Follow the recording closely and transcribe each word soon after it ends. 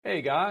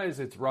Hey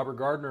guys, it's Robert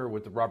Gardner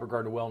with the Robert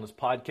Gardner Wellness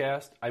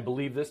Podcast. I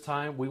believe this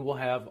time we will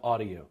have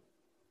audio.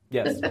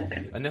 Yes,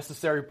 a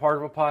necessary part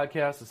of a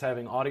podcast is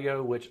having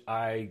audio, which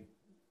I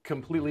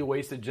completely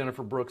wasted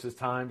Jennifer Brooks'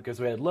 time because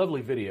we had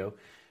lovely video.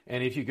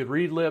 And if you could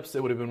read lips,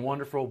 it would have been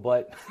wonderful,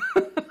 but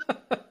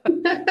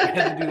I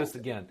had to do this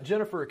again.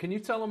 Jennifer, can you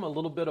tell them a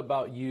little bit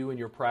about you and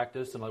your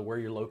practice and like where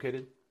you're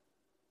located?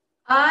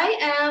 I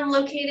am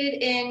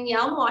located in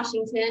Yelm,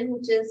 Washington,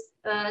 which is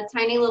a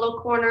tiny little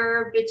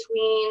corner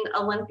between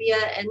Olympia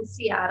and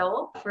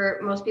Seattle. For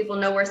most people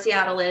know where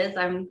Seattle is.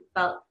 I'm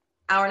about an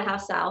hour and a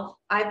half south.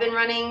 I've been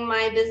running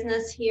my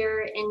business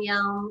here in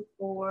Yelm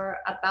for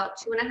about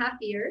 2.5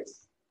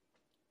 years.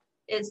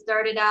 It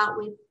started out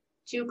with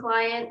 2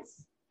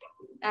 clients,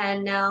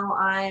 and now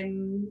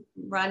I'm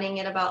running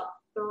at about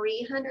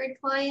 300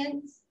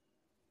 clients,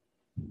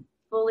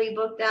 fully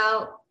booked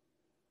out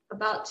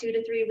about 2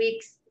 to 3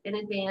 weeks in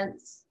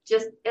advance.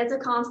 Just it's a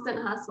constant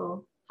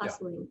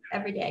hustling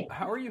every day.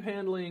 How are you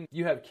handling,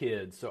 you have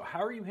kids, so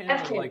how are you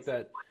handling like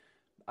that?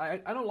 I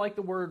don't like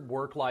the word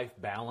work-life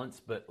balance,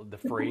 but the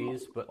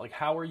phrase, but like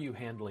how are you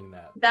handling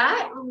that?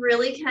 That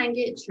really can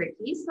get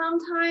tricky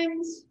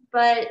sometimes,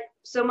 but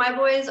so my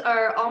boys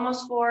are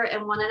almost 4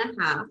 and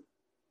 1.5.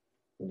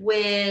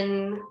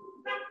 When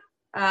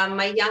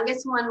my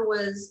youngest one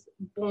was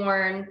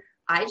born,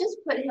 I just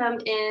put him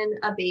in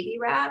a baby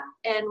wrap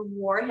and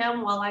wore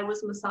him while I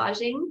was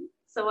massaging,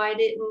 so I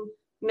didn't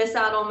miss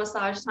out on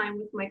massage time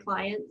with my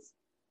clients.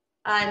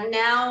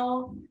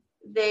 Now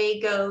they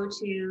go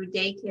to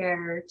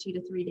daycare 2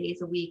 to 3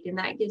 days a week, and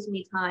that gives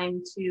me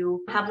time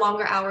to have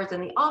longer hours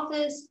in the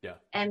office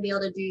and be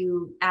able to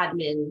do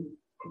admin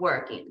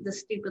work, the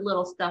stupid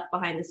little stuff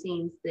behind the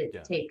scenes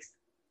that takes,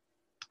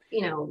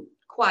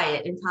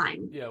 quiet and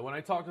time. Yeah, when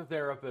I talk to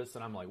therapists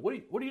and I'm like, what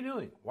are you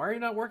doing? Why are you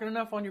not working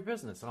enough on your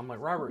business? And I'm like,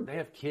 Robert, they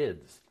have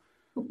kids.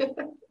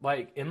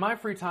 Like in my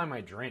free time, I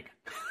drink.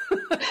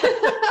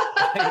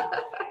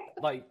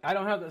 like I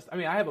don't have this. I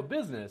mean, I have a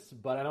business,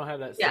 but I don't have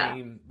that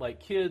same, like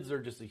kids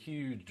are just a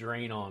huge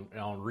drain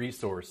on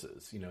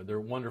resources. They're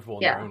wonderful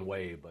in their own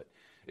way, but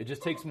it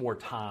just takes more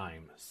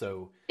time.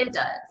 So it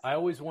does. I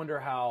always wonder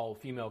how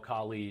female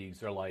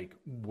colleagues are like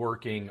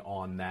working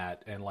on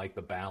that and like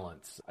the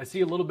balance. I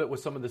see a little bit with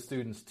some of the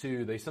students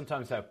too. They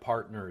sometimes have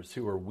partners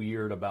who are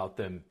weird about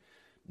them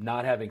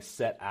not having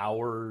set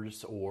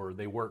hours, or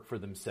they work for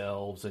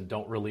themselves and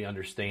don't really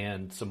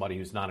understand somebody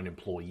who's not an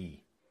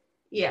employee.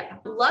 Yeah.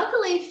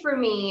 Luckily for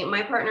me,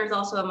 my partner is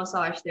also a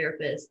massage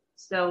therapist.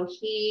 So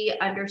he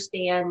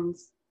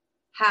understands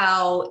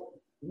how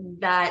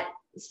that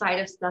side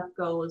of stuff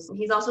goes.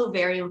 He's also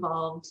very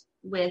involved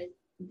with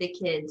the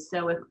kids.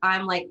 So if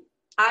I'm like,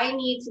 I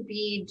need to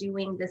be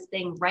doing this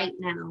thing right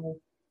now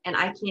and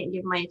I can't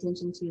give my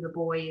attention to the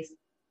boys,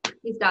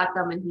 he's got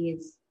them and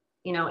he's,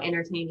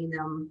 entertaining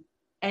them.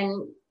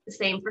 And the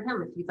same for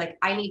him. If he's like,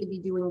 I need to be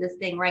doing this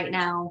thing right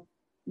now,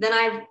 then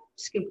I've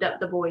scooped up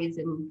the boys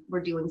and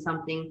we're doing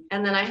something.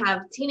 And then I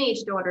have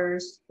teenage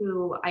daughters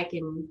who I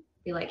can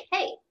be like,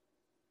 hey,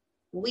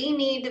 we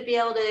need to be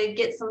able to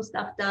get some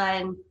stuff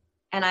done.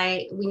 And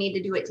we need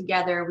to do it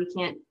together. We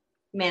can't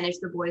manage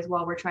the boys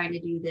while we're trying to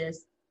do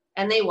this.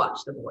 And they watch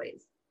the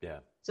boys. Yeah.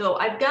 So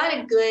I've got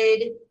a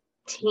good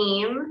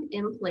team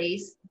in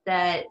place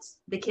that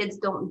the kids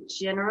don't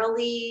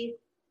generally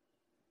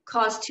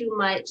cause too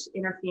much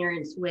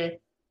interference with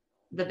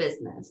the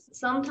business.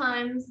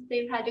 Sometimes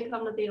they've had to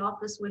come to the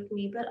office with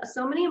me, but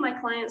so many of my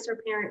clients are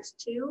parents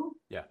too.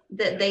 Yeah.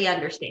 That they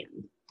understand.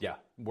 Yeah.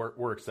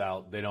 Works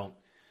out. They don't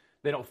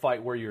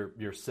fight where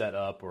you're set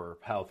up or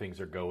how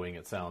things are going,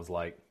 it sounds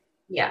like.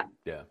 Yeah.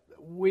 Yeah.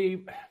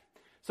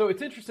 So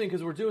it's interesting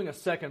because we're doing a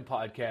second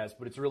podcast,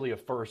 but it's really a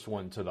first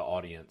one to the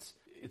audience.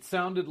 It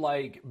sounded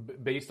like,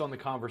 based on the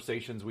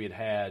conversations we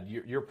had,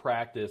 your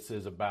practice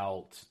is it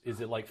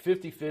like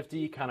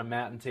 50-50 kind of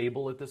mat and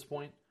table at this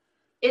point?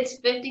 It's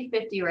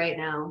 50-50 right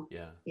now.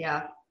 Yeah.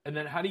 Yeah. And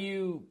then how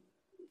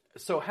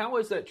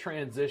has that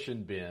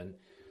transition been?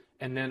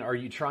 And then are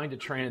you trying to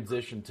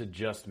transition to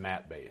just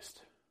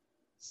mat-based?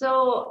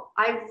 So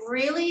I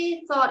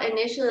really thought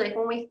initially, like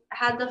when we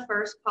had the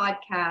first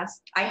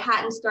podcast, I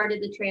hadn't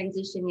started the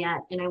transition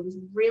yet. And I was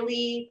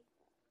really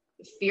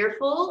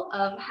fearful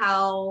of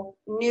how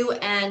new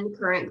and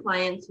current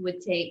clients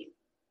would take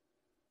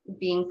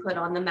being put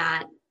on the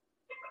mat.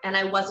 And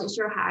I wasn't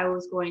sure how I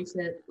was going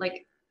to,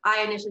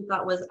 I initially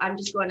thought I'm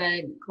just going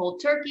to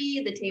cold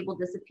turkey, the table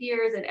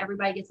disappears and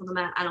everybody gets on the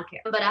mat. I don't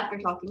care. But after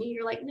talking to you,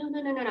 you're like,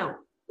 no.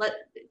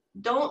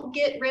 Don't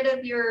get rid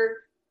of your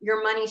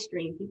money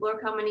stream. People are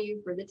coming to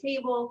you for the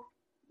table,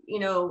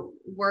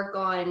 work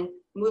on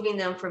moving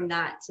them from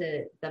that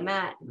to the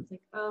mat. And I was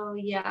like, oh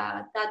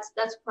yeah,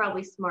 that's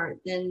probably smart.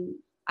 Then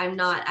I'm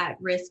not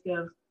at risk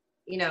of,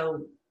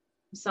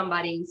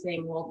 somebody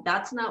saying, well,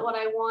 that's not what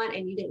I want.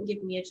 And you didn't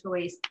give me a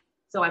choice.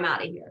 So I'm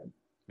out of here.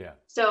 Yeah.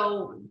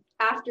 So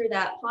after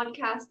that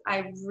podcast,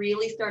 I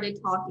really started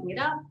talking it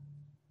up.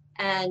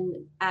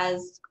 And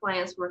as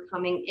clients were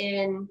coming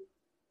in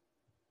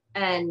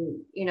and,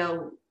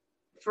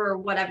 for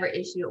whatever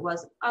issue it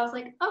was, I was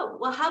like, oh,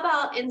 well, how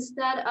about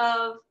instead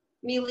of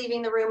me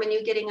leaving the room and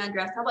you getting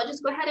undressed, how about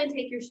just go ahead and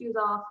take your shoes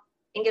off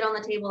and get on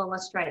the table and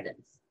let's try this.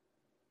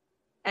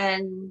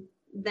 And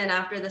then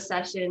after the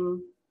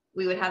session,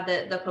 we would have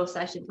the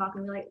post-session talk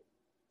and be like,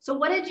 so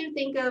what did you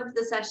think of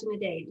the session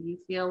today? Do you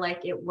feel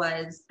like it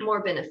was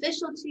more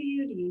beneficial to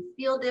you? Do you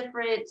feel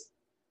different?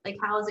 Like,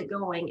 how is it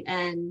going?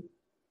 And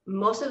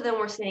most of them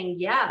were saying,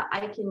 yeah,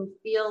 I can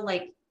feel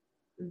like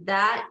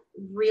that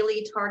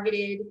really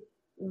targeted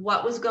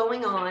what was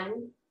going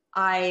on.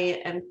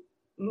 I am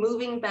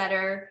moving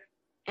better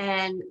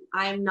and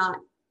I'm not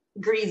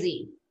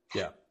greasy.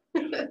 Yeah.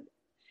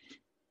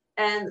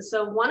 And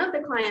so one of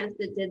the clients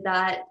that did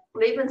that,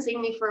 they've been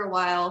seeing me for a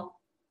while,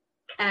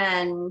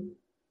 and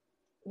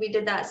we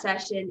did that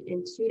session,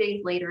 and 2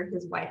 days later,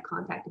 his wife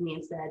contacted me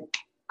and said,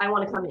 I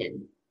want to come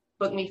in,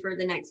 book me for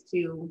the next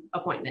 2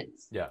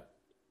 appointments. Yeah.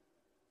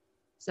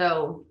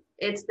 So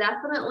it's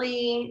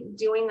definitely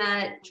doing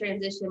that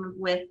transition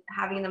with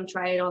having them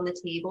try it on the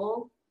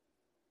table.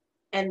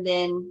 And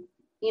then,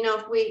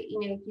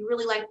 if you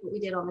really like what we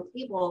did on the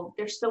table,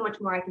 there's so much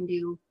more I can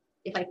do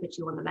if I put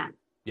you on the mat.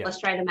 Yeah. Let's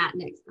try the mat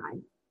next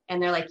time. And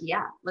they're like,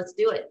 yeah, let's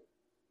do it.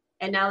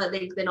 And now that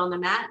they've been on the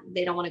mat,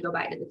 they don't want to go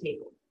back to the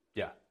table.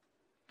 Yeah.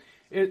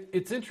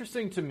 It's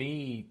interesting to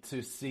me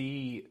to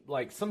see,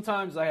 like,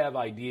 sometimes I have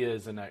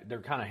ideas and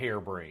they're kind of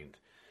harebrained.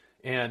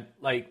 And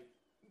like,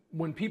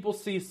 when people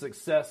see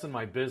success in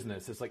my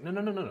business, it's like,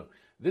 no.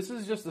 This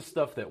is just the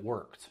stuff that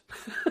worked.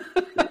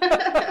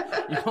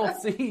 You don't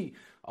see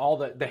all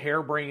the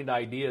harebrained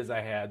ideas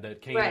I had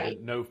that came to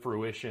no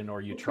fruition,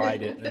 or you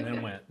tried it and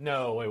then went,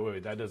 no,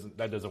 wait, that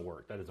doesn't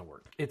work.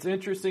 It's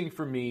interesting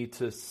for me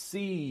to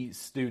see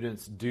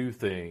students do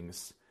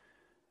things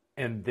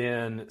and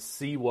then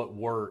see what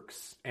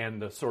works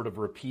and the sort of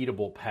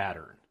repeatable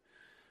pattern.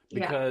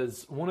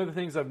 Because one of the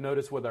things I've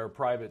noticed with our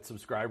private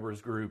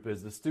subscribers group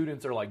is the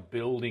students are like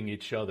building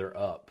each other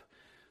up.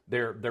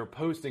 They're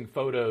posting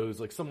photos,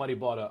 like somebody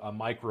bought a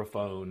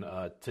microphone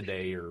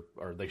today,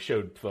 or they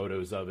showed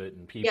photos of it,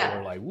 and people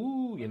are like,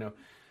 woo,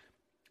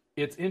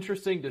 It's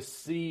interesting to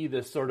see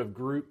this sort of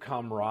group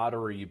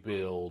camaraderie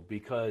build,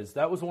 because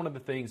that was one of the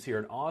things here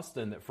in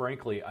Austin that,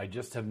 frankly, I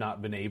just have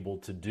not been able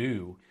to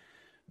do.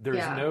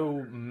 There's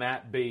no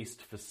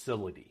mat-based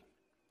facility.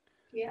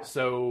 Yeah.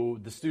 So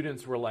the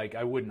students were like,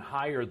 I wouldn't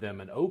hire them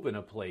and open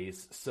a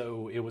place,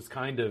 so it was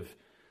kind of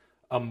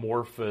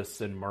amorphous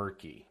and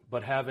murky.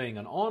 But having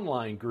an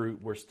online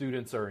group where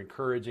students are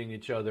encouraging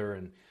each other,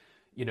 and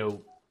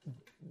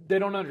they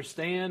don't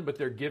understand, but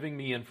they're giving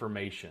me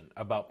information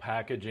about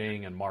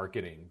packaging and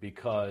marketing,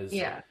 because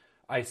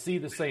I see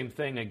the same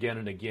thing again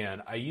and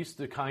again. I used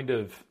to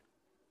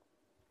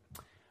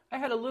I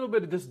had a little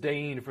bit of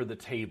disdain for the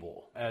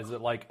table as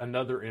like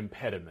another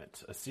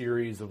impediment, a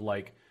series of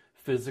like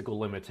physical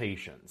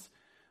limitations.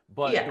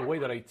 But the way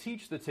that I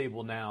teach the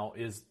table now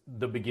is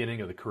the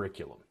beginning of the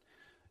curriculum.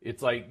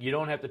 It's like, you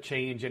don't have to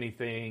change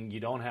anything. You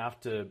don't have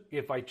to,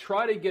 if I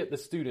try to get the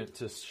student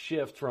to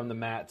shift from the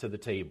mat to the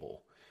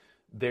table,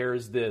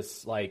 there's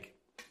this like,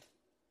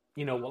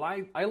 well,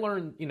 I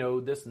learned,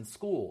 this in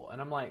school. And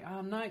I'm like,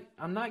 I'm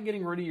not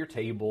getting rid of your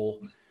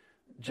table.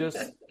 Just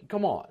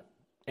come on.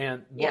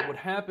 And what would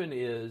happen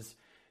is,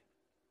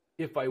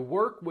 if I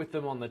work with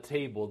them on the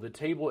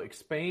table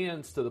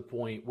expands to the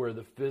point where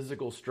the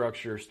physical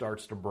structure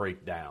starts to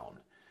break down.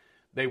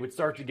 They would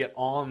start to get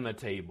on the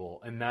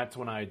table, and that's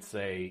when I'd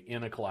say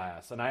in a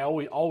class, and I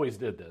always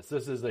did this.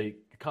 This is a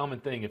common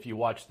thing if you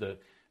watch the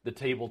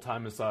table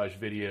time massage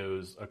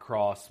videos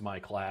across my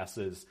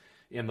classes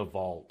in the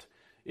vault,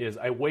 is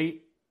I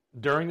wait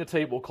during the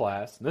table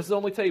class, and this is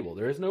only table,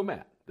 there is no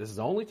mat, this is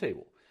only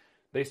table.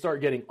 They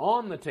start getting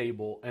on the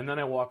table, and then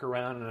I walk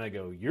around and I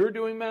go, you're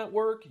doing mat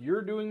work,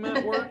 you're doing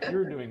mat work,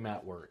 you're doing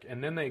mat work.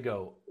 And then they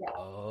go,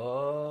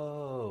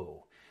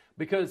 oh.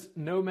 Because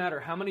no matter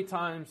how many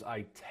times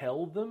I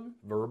tell them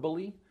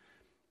verbally,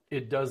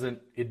 it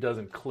doesn't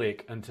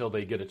click until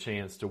they get a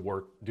chance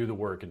to do the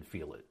work and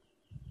feel it.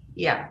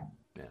 Yeah.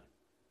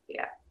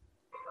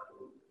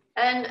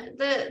 And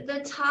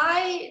the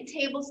Thai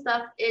table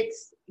stuff,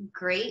 it's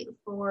great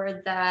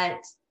for that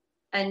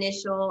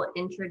initial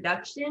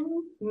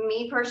introduction.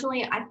 Me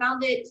personally, I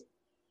find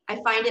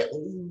it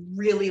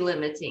really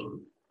limiting.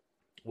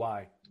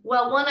 Why?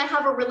 Well, one, I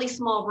have a really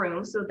small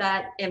room, so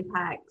that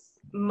impacts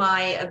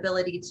my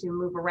ability to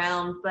move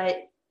around.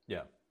 But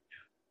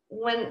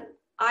when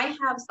I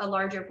have a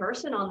larger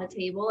person on the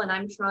table and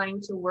I'm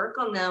trying to work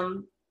on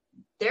them,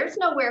 there's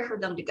nowhere for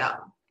them to go.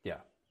 Yeah.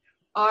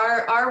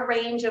 Our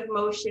range of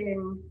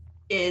motion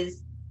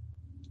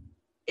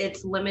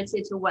it's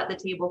limited to what the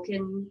table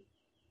can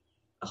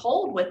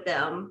hold with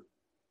them.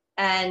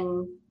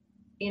 And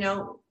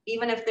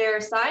even if they're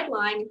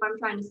sidelined, if I'm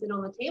trying to sit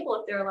on the table,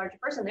 if they're a larger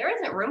person, there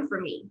isn't room for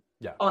me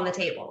on the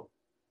table.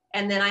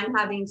 And then I'm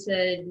having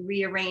to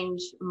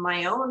rearrange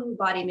my own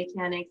body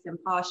mechanics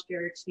and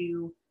posture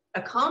to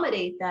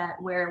accommodate that,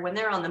 where when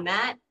they're on the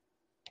mat,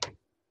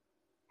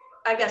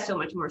 I've got so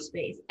much more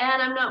space,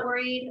 and I'm not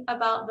worried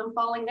about them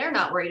falling. They're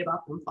not worried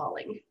about them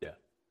falling. Yeah.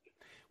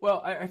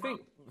 Well, I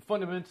think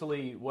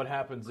fundamentally what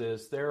happens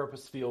is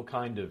therapists feel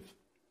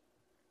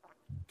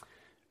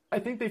I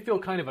think they feel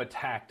kind of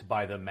attacked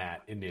by the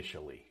mat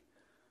initially.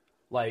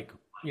 Like,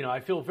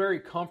 I feel very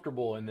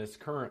comfortable in this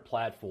current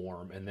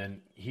platform, and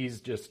then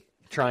he's just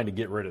trying to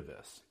get rid of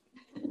this.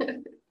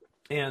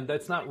 And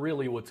that's not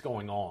really what's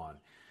going on.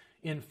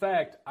 In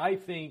fact, I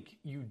think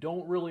you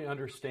don't really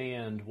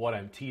understand what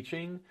I'm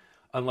teaching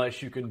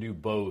unless you can do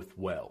both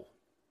well.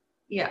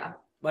 Yeah.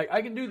 Like,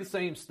 I can do the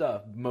same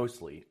stuff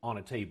mostly on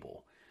a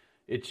table.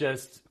 It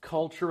just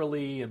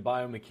culturally and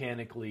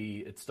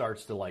biomechanically, it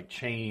starts to like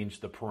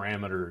change the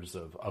parameters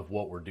of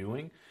what we're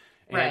doing.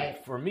 And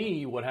Right. for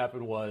me, what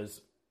happened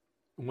was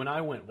when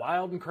I went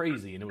wild and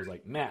crazy, and it was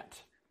like,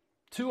 Matt,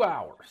 2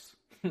 hours.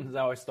 That's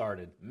how I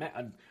started. Matt,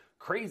 I'm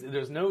crazy.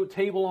 There's no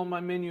table on my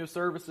menu of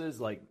services.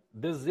 Like,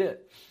 this is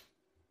it.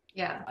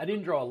 Yeah. I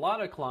didn't draw a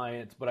lot of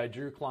clients, but I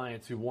drew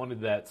clients who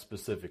wanted that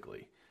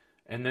specifically.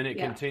 And then it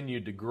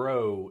continued to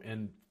grow,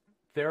 and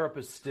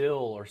therapists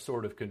still are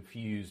sort of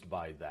confused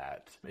by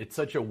that. It's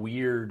such a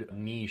weird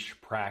niche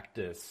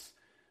practice.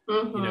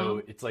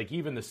 It's like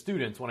even the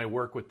students, when I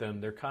work with them,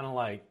 they're kind of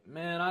like,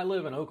 man, I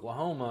live in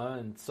Oklahoma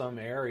in some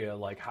area.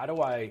 Like, how do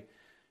I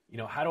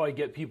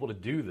get people to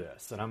do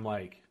this? And I'm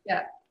like,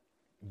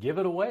 give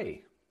it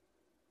away.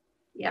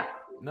 Yeah.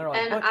 And they're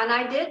like, and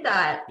I did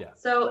that. Yeah.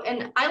 So,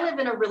 and I live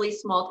in a really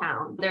small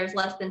town. There's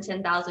less than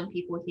 10,000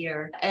 people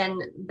here.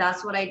 And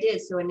that's what I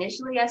did. So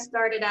initially I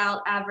started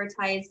out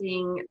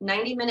advertising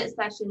 90-minute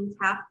sessions,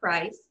 half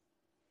price,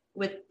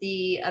 with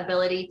the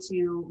ability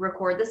to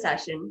record the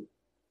session.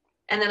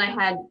 And then I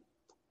had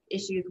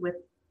issues with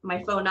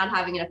my phone not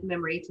having enough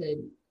memory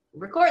to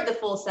record the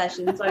full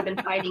session. So I've been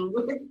fighting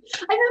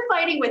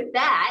with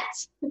that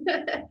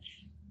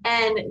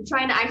and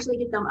trying to actually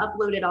get them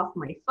uploaded off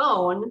my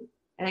phone.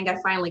 I think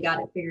I finally got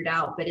it figured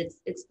out, but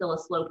it's still a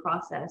slow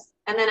process.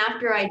 And then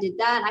after I did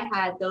that, I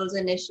had those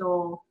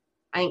initial,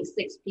 I think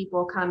 6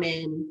 people come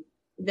in.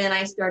 Then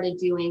I started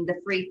doing the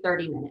free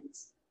 30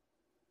 minutes.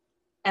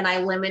 And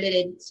I limited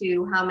it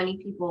to how many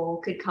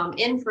people could come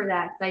in for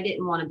that, because I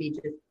didn't want to be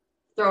just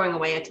throwing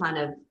away a ton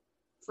of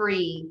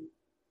free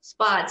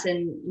spots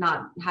and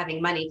not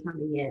having money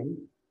coming in.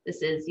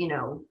 This is,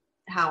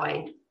 how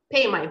I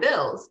pay my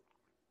bills.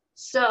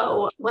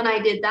 So when I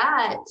did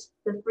that,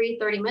 the free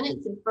 30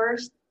 minutes at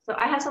first, so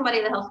I have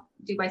somebody that helps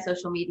do my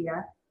social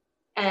media,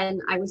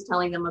 and I was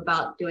telling them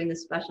about doing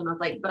this special, and I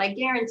was like, but I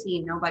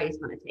guarantee nobody's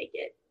going to take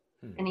it.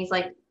 And he's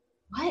like,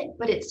 what?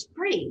 But it's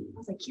free. I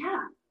was like, yeah,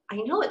 I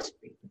know it's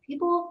free. But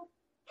people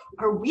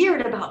are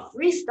weird about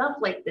free stuff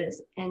like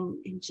this. And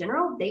in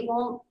general, they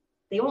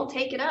won't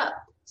take it up.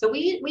 So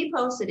we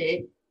posted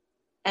it,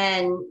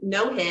 and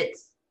no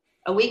hits.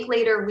 A week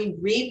later, we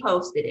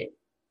reposted it.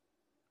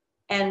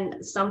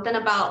 And something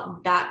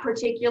about that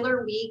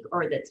particular week,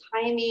 or the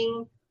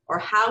timing, or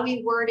how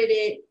we worded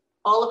it,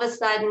 all of a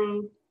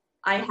sudden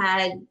I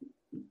had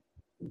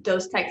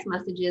those text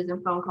messages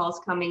and phone calls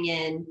coming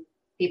in,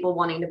 people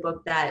wanting to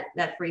book that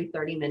free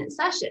 30-minute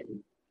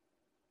session.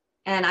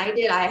 And I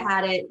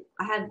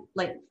had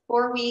like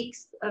 4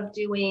 weeks of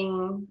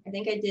doing, I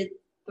think I did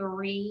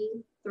three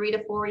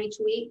to four each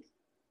week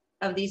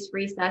of these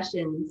free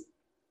sessions.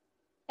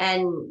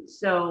 And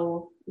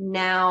so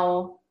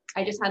now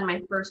I just had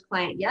my first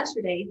client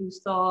yesterday who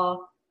saw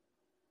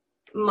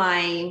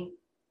my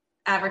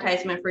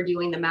advertisement for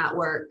doing the mat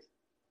work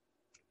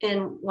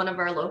in one of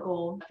our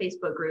local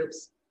Facebook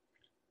groups.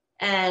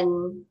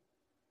 And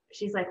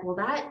she's like, well,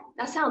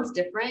 that sounds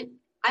different.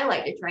 I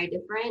like to try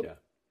different. Yeah.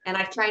 And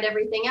I've tried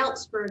everything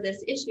else for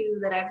this issue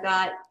that I've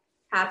got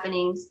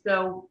happening.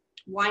 So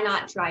why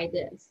not try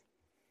this?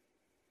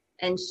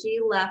 And she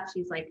left.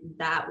 She's like,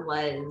 that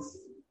was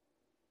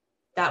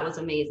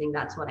amazing.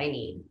 That's what I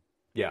need.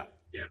 Yeah.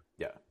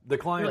 The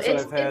clients that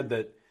I've had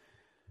that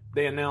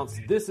they announce,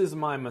 this is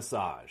my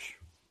massage.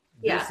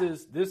 This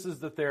is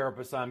the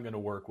therapist I'm going to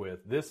work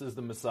with. This is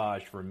the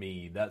massage for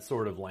me, that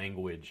sort of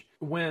language.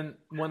 When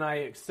I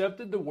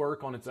accepted the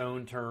work on its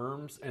own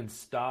terms and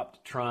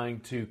stopped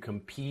trying to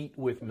compete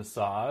with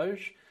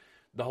massage,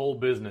 the whole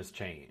business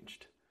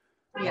changed.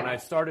 Yeah. When I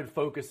started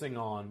focusing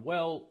on,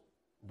 well,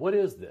 what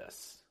is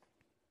this?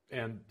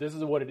 And this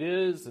is what it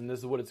is, and this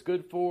is what it's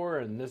good for,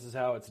 and this is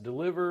how it's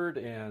delivered,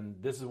 and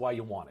this is why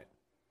you want it.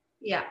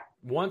 Yeah.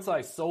 Once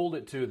I sold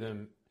it to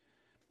them,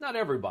 not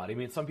everybody. I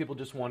mean, some people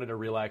just wanted a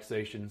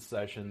relaxation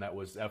session that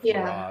was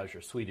F-Garage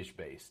or Swedish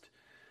based.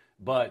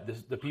 But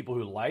the people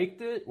who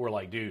liked it were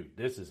like, dude,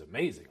 this is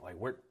amazing. Like,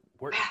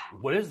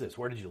 what is this?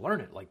 Where did you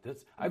learn it? Like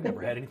this, I've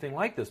never had anything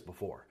like this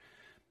before.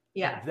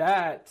 Yeah.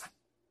 That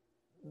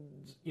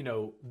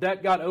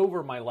got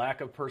over my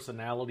lack of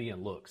personality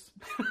and looks.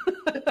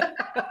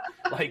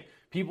 Like,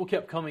 people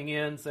kept coming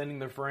in, sending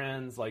their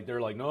friends. Like, they're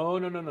like, no.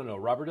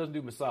 Robert doesn't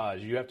do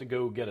massage. You have to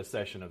go get a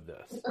session of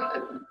this.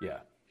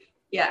 Yeah.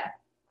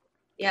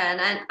 Yeah,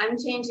 and I'm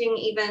changing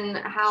even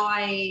how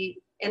I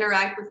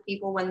interact with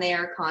people when they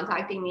are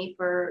contacting me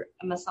for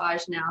a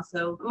massage now.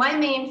 So my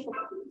main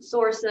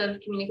source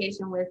of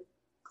communication with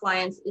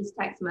clients is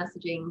text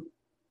messaging.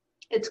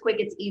 It's quick,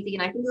 it's easy,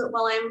 and I can do it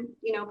while I'm,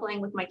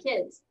 playing with my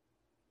kids.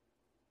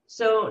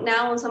 So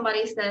now when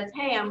somebody says,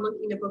 hey, I'm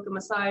looking to book a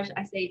massage,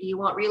 I say, do you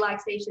want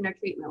relaxation or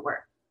treatment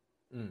work?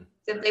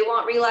 So if they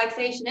want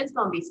relaxation, it's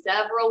going to be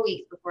several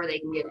weeks before they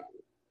can get in.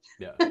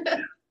 Yeah.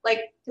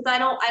 Because I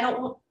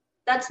don't,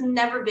 that's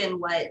never been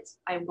what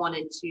I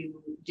wanted to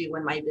do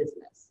in my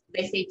business.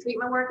 They say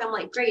treatment work. I'm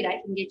like, great,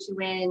 I can get you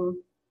in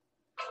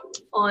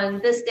on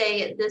this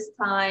day at this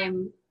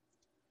time,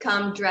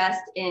 come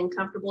dressed in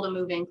comfortable to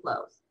move in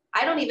clothes.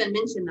 I don't even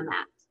mention the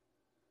mat.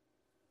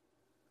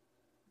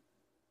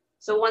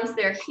 So once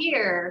they're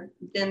here,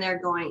 then they're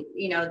going,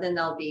 then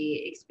they'll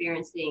be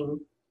experiencing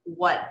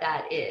what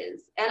that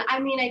is. And I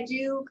mean, I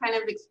do kind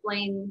of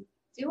explain,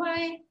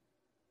 I'd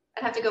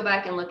have to go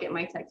back and look at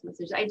my text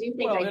message. I do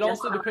think it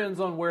also depends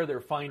on where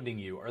they're finding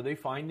you. Are they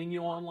finding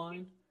you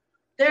online?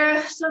 They're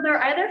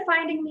either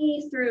finding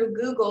me through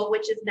Google,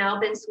 which has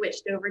now been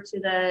switched over to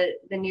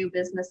the new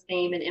business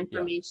name and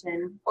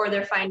information, or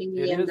they're finding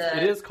me It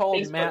is called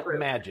Facebook Matt group.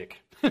 Magic.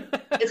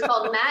 It's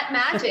called Matt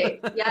Magic.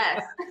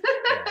 Yes.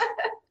 Yeah.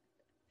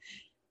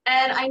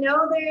 And I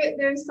know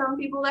there's some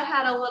people that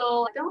had a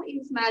little, don't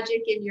use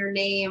magic in your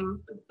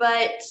name,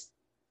 but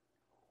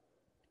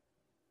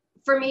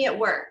for me, it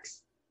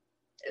works.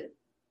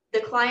 The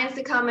clients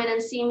that come in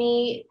and see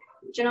me,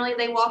 generally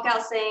they walk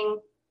out saying,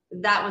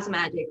 that was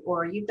magic,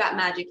 or you've got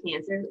magic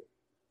hands.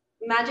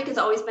 Magic has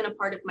always been a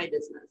part of my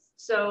business.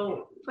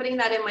 So putting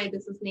that in my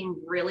business name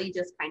really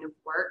just kind of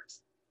worked.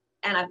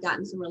 And I've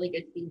gotten some really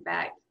good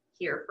feedback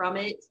here from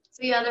it.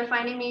 So yeah, they're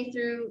finding me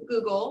through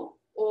Google,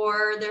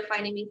 or they're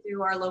finding me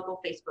through our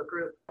local Facebook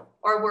group,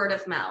 or word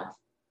of mouth.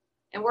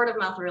 And word of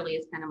mouth really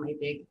is kind of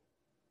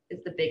is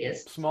the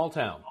biggest. Small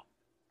town.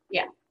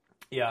 Yeah.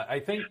 Yeah, I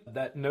think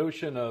that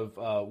notion of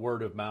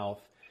word of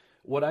mouth,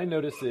 what I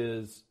notice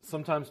is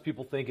sometimes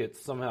people think it's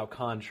somehow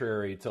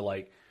contrary to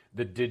like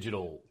the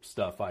digital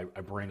stuff I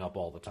bring up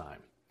all the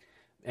time.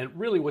 And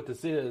really what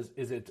this is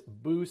it's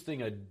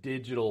boosting a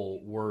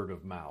digital word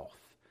of mouth.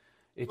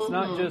 It's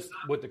not just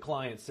what the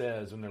client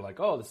says when they're like,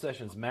 oh, the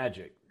session's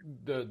magic.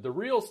 The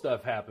real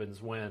stuff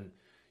happens when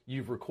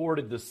you've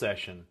recorded the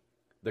session,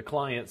 the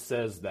client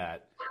says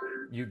that,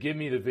 you give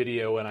me the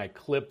video and I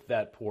clip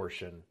that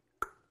portion,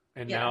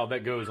 and now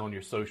that goes on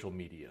your social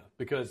media.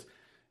 Because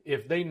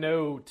if they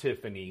know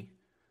Tiffany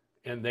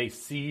and they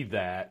see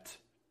that,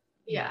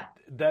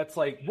 that's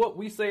like, what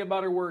we say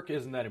about her work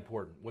isn't that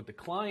important. What the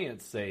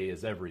clients say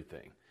is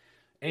everything.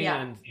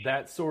 And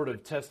that sort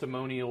of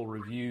testimonial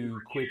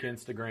review, quick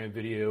Instagram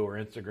video or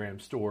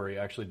Instagram story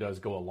actually does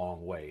go a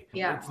long way.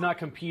 Yeah. It's not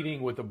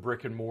competing with a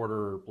brick and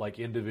mortar, like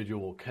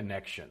individual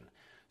connection.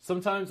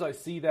 Sometimes I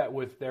see that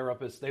with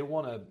therapists, they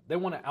want to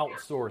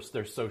outsource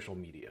their social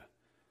media.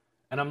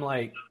 And I'm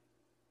like,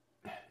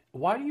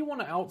 why do you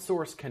want to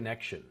outsource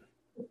connection?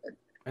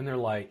 And they're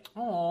like,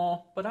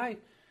 oh, but I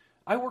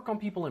work on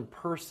people in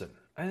person.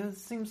 And it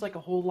seems like a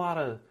whole lot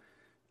of,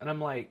 and I'm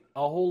like,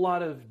 a whole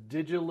lot of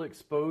digital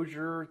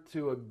exposure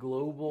to a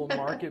global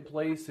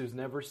marketplace who's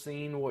never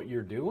seen what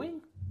you're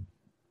doing?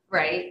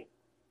 Right.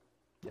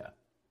 Yeah.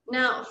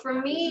 Now, for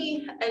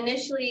me,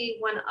 initially,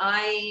 when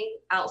I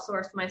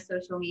outsourced my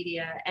social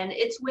media, and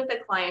it's with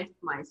a client of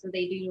mine, so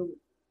they do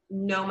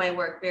know my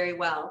work very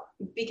well,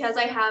 because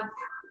I have,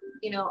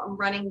 I'm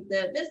running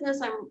the business,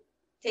 I'm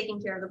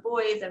taking care of the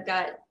boys, I've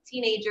got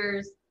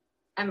teenagers,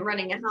 I'm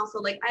running a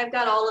household, like I've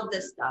got all of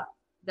this stuff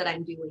that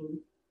I'm doing.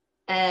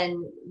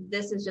 And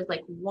this is just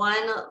like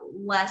one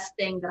less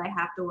thing that I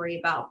have to worry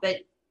about. But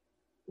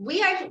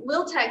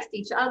we'll text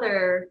each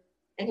other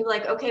and he'll be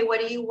like, okay, what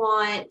do you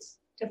want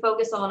to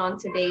focus on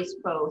today's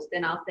post?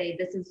 And I'll say,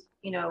 this is,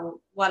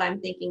 what I'm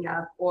thinking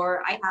of.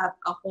 Or I have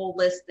a whole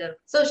list of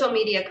social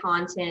media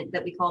content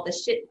that we call the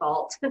shit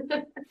vault.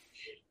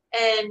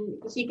 And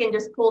he can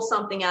just pull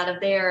something out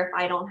of there if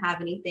I don't have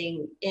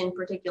anything in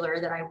particular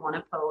that I want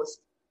to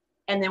post.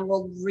 And then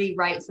we'll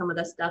rewrite some of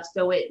the stuff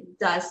so it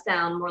does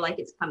sound more like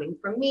it's coming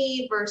from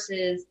me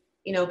versus,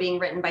 being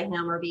written by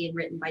him or being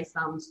written by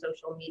some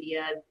social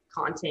media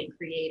content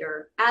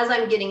creator. As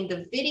I'm getting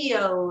the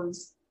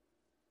videos,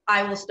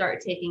 I will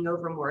start taking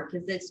over more,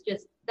 because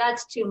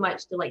that's too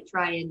much to like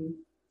try and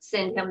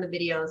send him the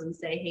videos and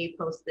say, hey,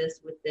 post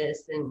this with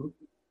this. And,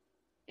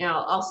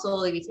 I'll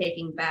slowly be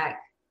taking back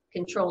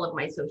control of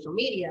my social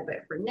media.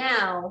 But for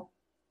now,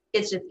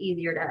 it's just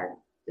easier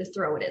to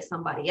throw it at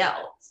somebody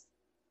else.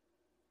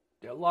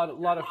 Yeah, a lot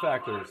of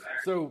factors.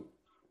 So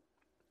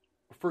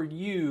for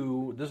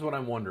you, this is what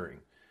I'm wondering.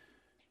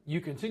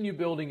 You continue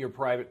building your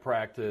private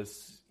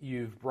practice.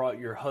 You've brought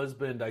your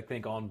husband, I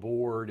think, on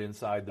board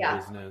inside the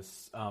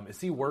business. Is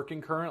he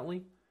working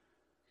currently?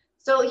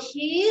 So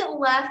he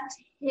left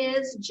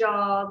his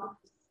job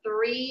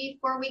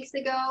 3-4 weeks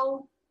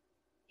ago.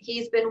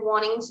 He's been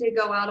wanting to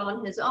go out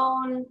on his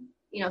own,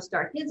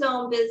 start his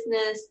own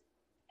business.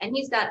 And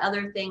he's got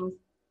other things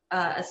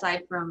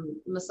aside from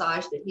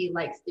massage that he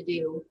likes to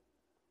do.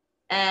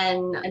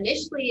 And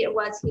initially he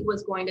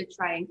was going to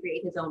try and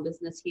create his own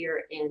business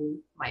here in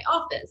my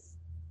office.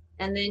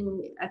 And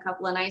then a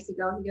couple of nights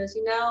ago, he goes,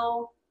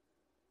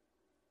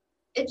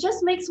 it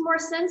just makes more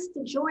sense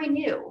to join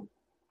you.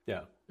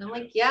 Yeah. And I'm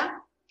like, yeah,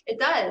 it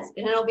does.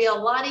 And it'll be a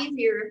lot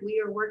easier if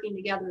we are working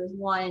together as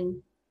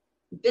one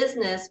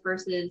business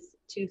versus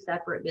two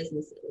separate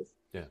businesses.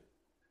 Yeah.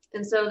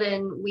 And so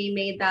then we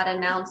made that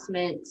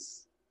announcement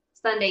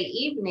Sunday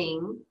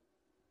evening.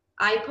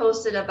 I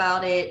posted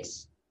about it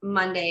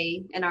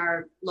Monday in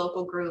our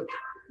local group,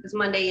 because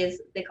Monday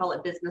is, they call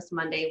it Business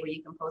Monday, where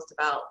you can post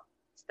about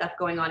stuff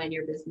going on in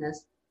your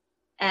business.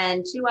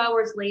 And 2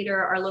 hours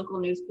later, our local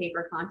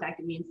newspaper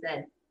contacted me and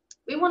said,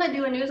 we want to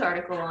do a news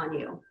article on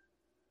you.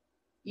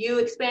 You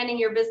expanding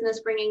your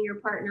business, bringing your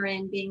partner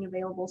in, being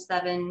available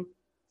seven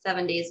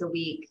days a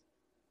week.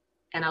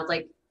 And I was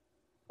like,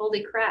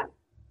 holy crap.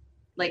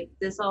 Like,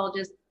 this all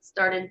just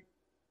started,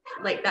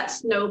 like, that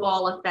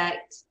snowball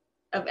effect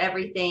of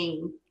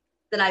everything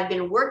that I've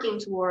been working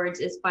towards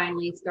is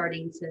finally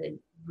starting to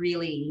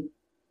really,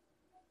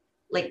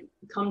 like,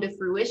 come to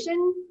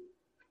fruition.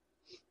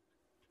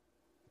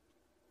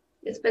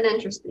 It's been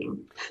interesting.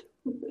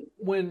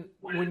 When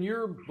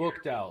you're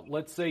booked out,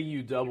 let's say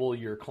you double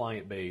your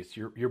client base,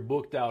 you're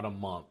booked out a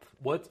month.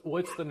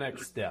 What's the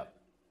next step?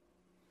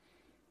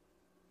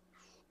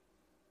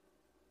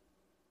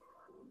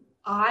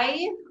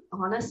 I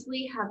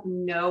honestly have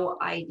no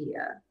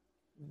idea.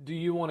 Do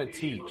you want to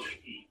teach?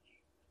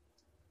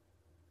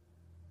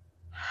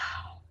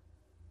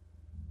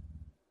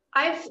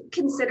 I've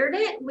considered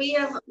it. Me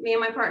and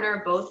my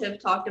partner both have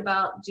talked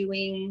about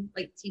doing,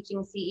 like,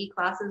 teaching CE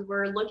classes.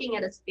 We're looking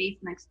at a space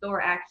next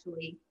door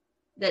actually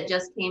that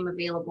just came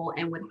available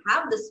and would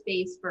have the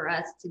space for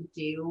us to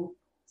do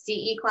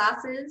CE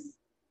classes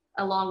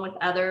along with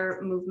other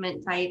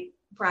movement type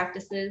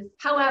practices.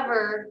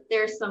 However,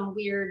 there's some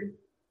weird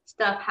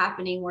stuff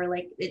happening where,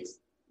 like,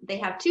 they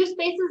have two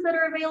spaces that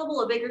are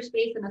available, a bigger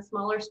space and a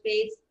smaller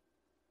space,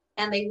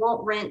 and they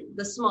won't rent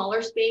the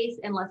smaller space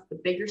unless the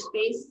bigger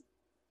space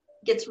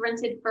gets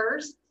rented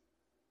first.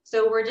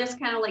 So we're just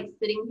kind of like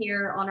sitting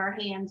here on our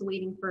hands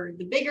waiting for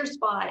the bigger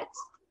spot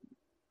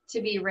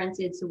to be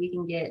rented so we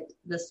can get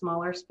the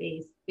smaller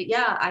space. But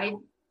yeah,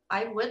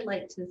 I would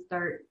like to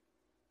start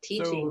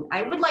teaching.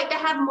 I would like to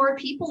have more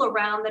people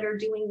around that are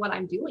doing what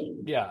I'm doing.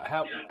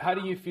 Yeah. How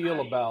do you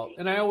feel about,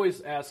 and I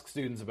always ask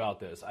students about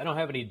this. I don't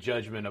have any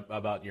judgment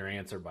about your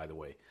answer, by the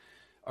way.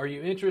 Are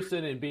you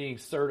interested in being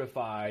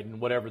certified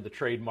in whatever the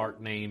trademark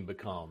name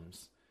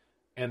becomes,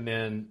 and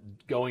then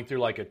going through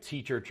like a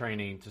teacher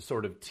training to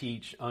sort of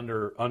teach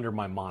under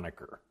my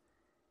moniker?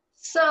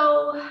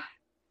 So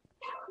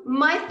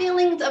my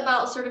feelings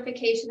about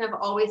certification have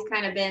always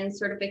kind of been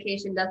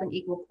certification doesn't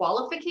equal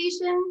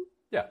qualification.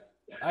 Yeah,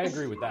 I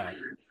agree with that.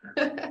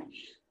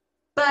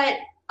 But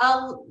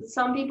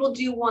some people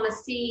do want to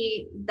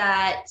see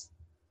that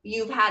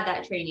you've had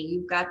that training,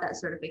 you've got that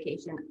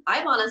certification.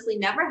 I've honestly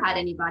never had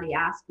anybody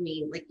ask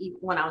me, like,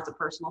 when I was a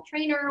personal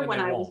trainer, And when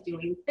they I won't. was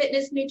doing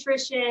fitness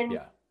nutrition,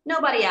 Yeah.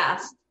 nobody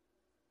asked.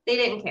 They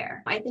didn't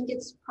care. I think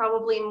it's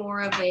probably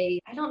more of a,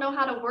 I don't know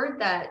how to word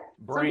that.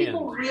 Brand. Some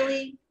people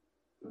really,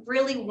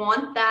 really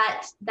want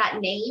that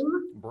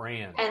name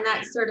Brand. and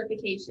that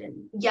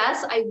certification.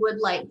 Yes, I would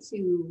like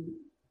to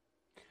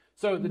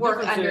So the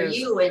work difference under is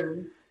you,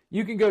 and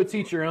you can go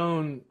teach your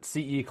own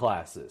CE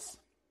classes.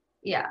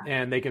 yeah.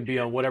 And they can be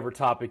on whatever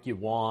topic you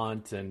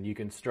want, and you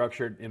can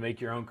structure it and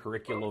make your own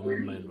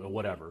curriculum and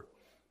whatever.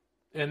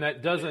 And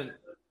that doesn't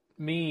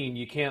mean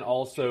you can't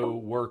also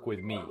work with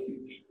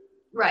me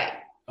Right.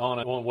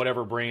 on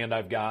whatever brand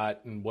I've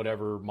got and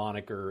whatever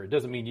moniker. It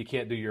doesn't mean you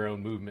can't do your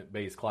own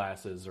movement-based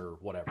classes or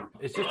whatever.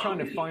 It's just trying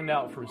to find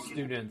out from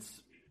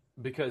students,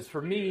 because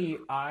for me,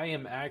 I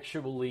am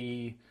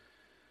actually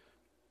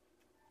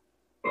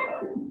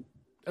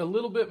a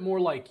little bit more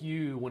like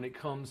you when it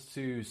comes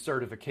to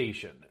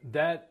certification.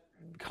 That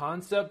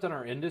concept in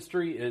our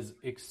industry is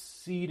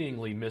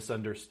exceedingly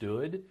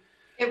misunderstood.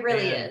 It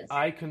really And is.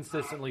 I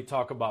consistently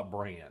talk about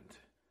brand.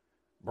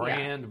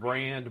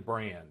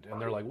 And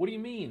they're like, what do you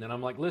mean? And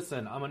I'm like,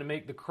 listen, I'm going to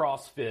make the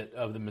CrossFit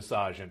of the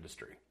massage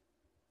industry.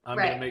 I'm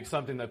going Right. to make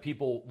something that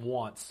people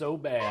want so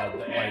bad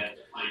that, like,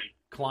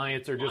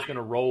 clients are just going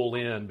to roll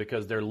in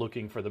because they're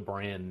looking for the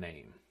brand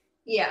name.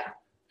 Yeah.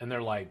 And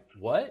they're like,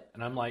 what?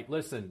 And I'm like,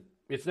 listen,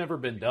 it's never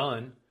been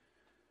done.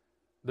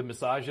 The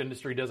massage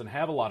industry doesn't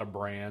have a lot of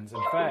brands.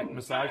 In fact,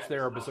 massage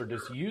therapists are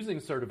just using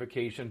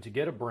certification to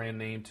get a brand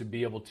name to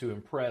be able to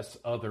impress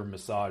other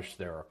massage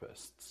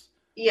therapists.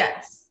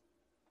 Yes.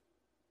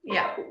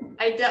 Yeah.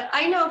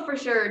 I know for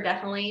sure,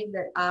 definitely,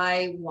 that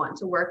I want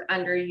to work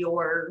under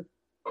your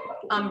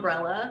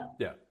umbrella.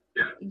 Yeah.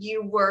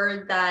 You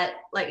were that,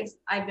 like,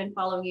 I've been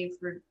following you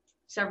for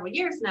several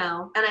years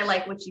now, and I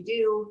like what you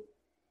do.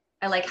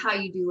 I like how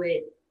you do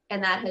it.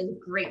 And that has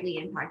greatly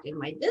impacted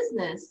my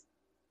business.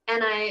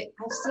 And I've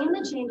seen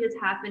the changes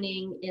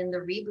happening in the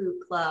Reboot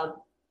Club,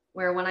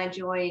 where when I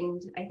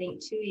joined, I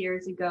think 2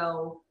 years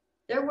ago,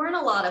 there weren't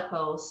a lot of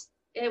posts.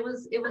 It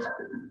was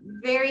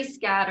very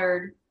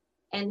scattered.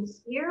 And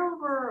here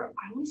over,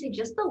 I want to say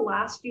just the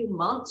last few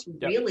months,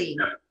 really,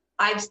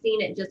 I've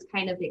seen it just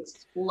kind of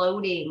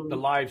exploding. The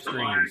live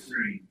streams.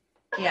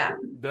 Yeah.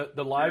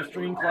 The live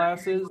stream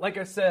classes, like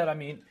I said, I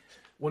mean,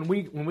 when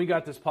we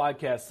got this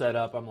podcast set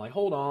up, I'm like,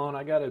 hold on,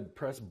 I got to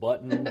press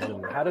buttons,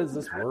 and how does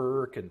this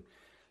work? And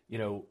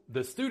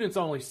the students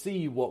only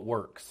see what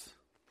works.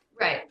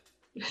 Right.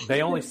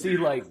 They only see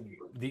like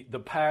the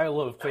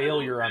pile of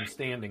failure I'm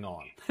standing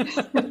on.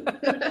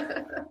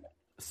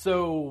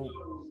 So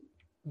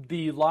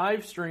the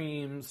live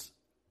streams,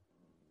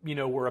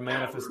 were a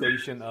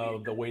manifestation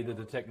of the way that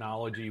the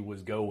technology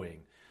was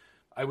going.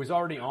 I was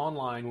already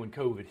online when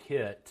COVID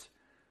hit,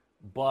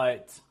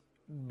 but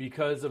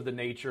because of the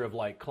nature of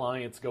like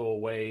clients go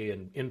away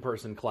and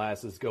in-person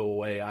classes go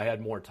away, I had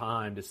more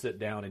time to sit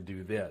down and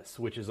do this,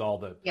 which is all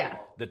the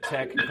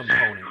tech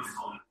components,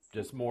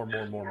 just more.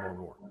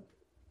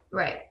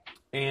 Right.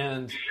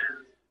 And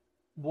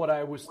what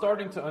I was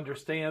starting to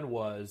understand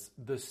was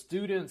the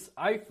students,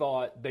 I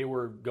thought they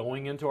were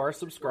going into our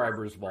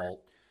subscribers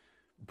vault,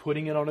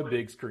 putting it on a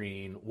big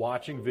screen,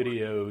 watching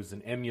videos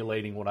and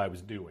emulating what I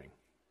was doing.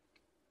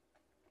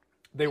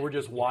 They were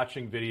just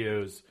watching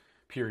videos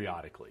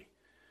periodically.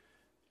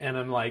 And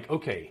I'm like,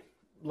 okay,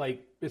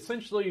 like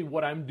essentially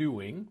what I'm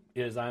doing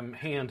is I'm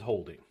hand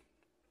holding.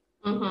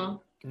 Mm-hmm.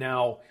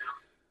 Now,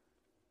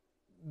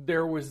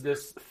 there was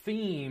this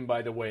theme,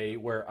 by the way,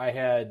 where I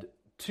had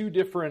two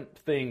different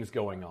things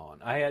going on.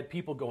 I had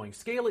people going,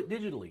 scale it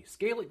digitally,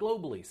 scale it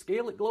globally,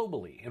 scale it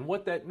globally. And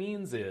what that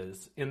means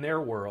is, in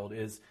their world,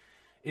 is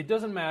it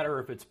doesn't matter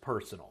if it's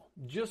personal.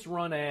 Just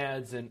run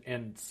ads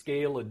and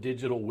scale a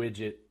digital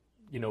widget,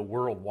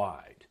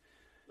 worldwide.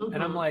 Mm-hmm.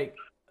 And I'm like,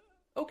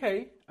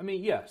 okay, I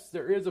mean, yes,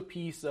 there is a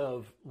piece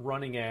of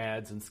running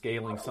ads and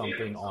scaling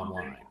something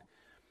online.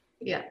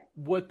 Yeah.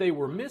 What they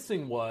were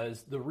missing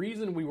was the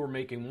reason we were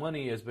making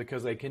money is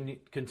because they can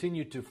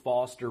continue to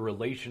foster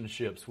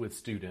relationships with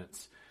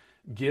students,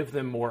 give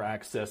them more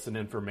access and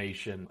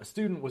information. A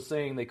student was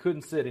saying they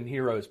couldn't sit in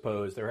hero's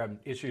pose. They're having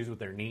issues with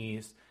their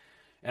knees.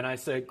 And I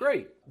said,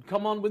 great,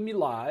 come on with me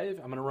live.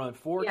 I'm going to run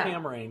 4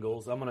 camera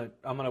angles. I'm going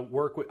to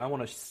work with, I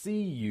want to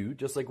see you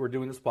just like we're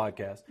doing this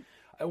podcast.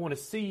 I want to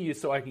see you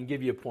so I can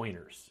give you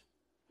pointers.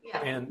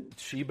 Yeah. And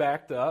she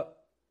backed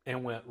up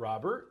and went,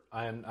 Robert,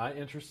 I'm not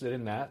interested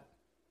in that.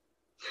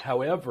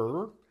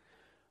 However,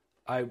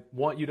 I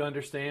want you to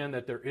understand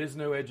that there is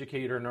no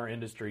educator in our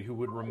industry who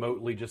would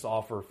remotely just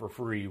offer for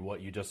free what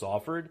you just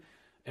offered.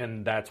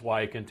 And that's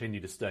why I continue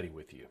to study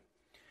with you.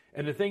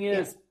 And the thing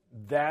is,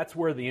 that's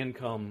where the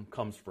income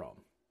comes from.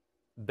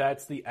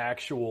 That's the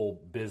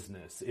actual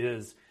business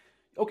is,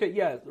 okay,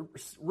 yeah,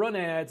 run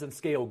ads and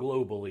scale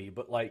globally,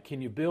 but like,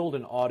 can you build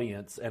an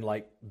audience and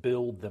like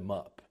build them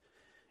up?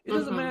 It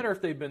doesn't matter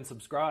if they've been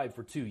subscribed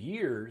for 2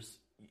 years.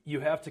 You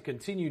have to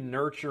continue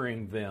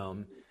nurturing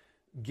them,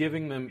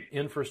 giving them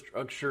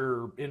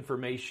infrastructure,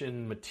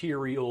 information,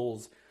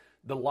 materials.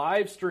 The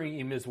live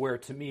stream is where,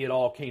 to me, it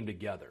all came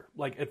together.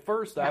 Like at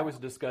first I was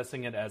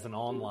discussing it as an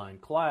online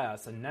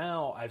class, and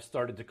now I've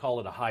started to call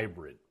it a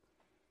hybrid.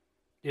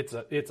 It's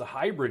a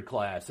hybrid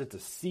class. It's a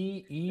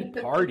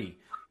CE party,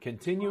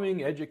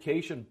 continuing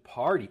education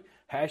party,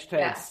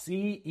 hashtag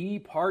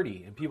CE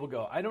party. And people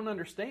go, I don't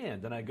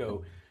understand. And I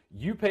go,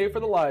 you pay for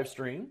the live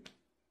stream,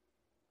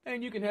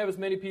 and you can have as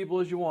many people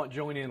as you want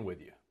join in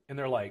with you. And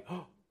they're like,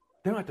 oh,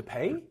 they don't have to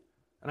pay?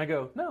 And I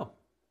go, no,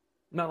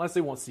 not unless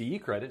they want CE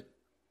credit.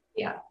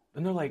 Yeah.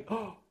 And they're like,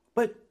 oh,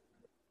 but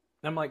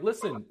I'm like,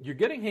 listen, you're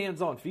getting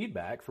hands-on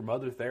feedback from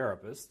other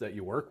therapists that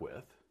you work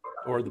with,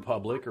 or the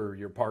public, or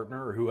your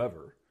partner, or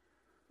whoever.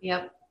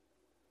 Yep.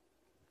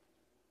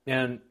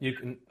 And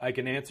I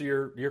can answer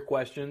your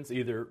questions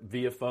either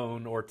via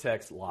phone or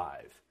text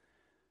live.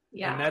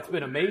 Yeah. And that's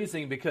been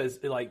amazing because,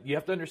 like, you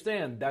have to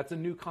understand that's a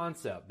new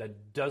concept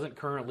that doesn't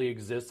currently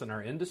exist in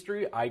our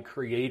industry. I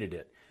created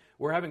it.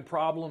 We're having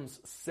problems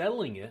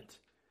selling it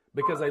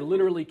because I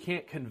literally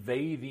can't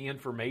convey the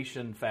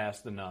information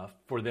fast enough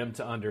for them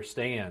to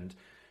understand.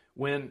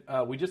 When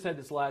we just had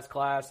this last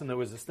class and there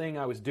was this thing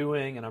I was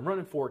doing and I'm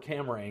running 4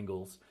 camera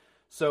angles.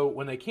 So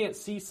when they can't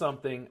see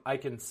something, I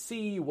can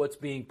see what's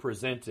being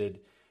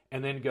presented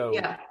and then go,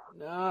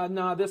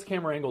 nah, this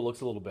camera angle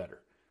looks a little better.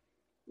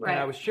 Right. And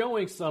I was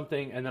showing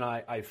something and then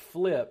I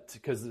flipped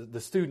because the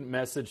student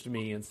messaged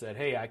me and said,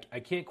 hey, I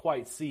can't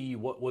quite see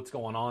what's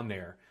going on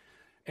there.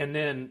 And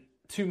then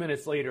 2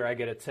 minutes later, I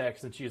get a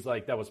text and she's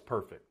like, that was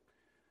perfect.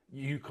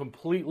 You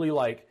completely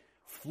like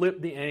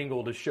flip the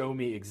angle to show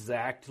me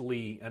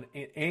exactly.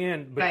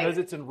 And because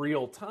it's in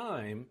real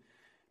time,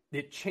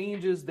 it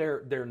changes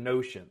their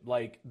notion.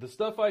 Like the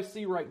stuff I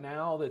see right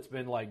now that's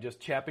been like just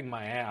chapping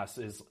my ass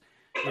is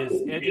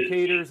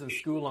educators and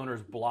school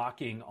owners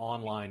blocking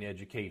online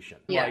education.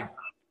 Yeah. Like,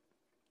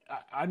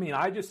 I mean,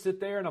 I just sit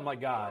there and I'm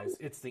like, guys,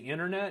 it's the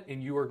internet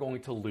and you are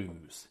going to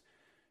lose.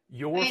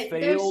 Your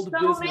failed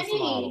business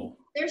model.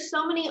 There's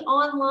so many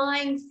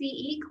online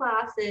CE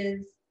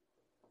classes.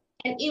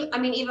 And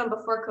even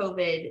before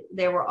COVID,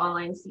 there were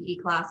online CE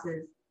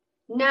classes.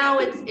 Now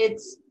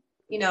it's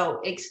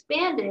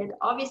expanded,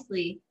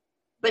 obviously,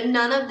 but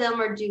none of them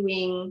are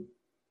doing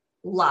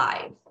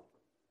live.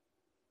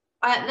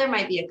 There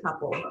might be a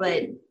couple,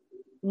 but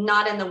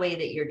not in the way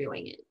that you're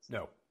doing it.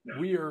 No,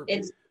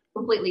 it's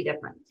completely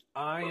different.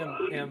 I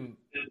am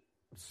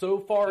so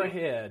far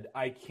ahead,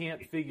 I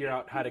can't figure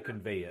out how to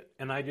convey it.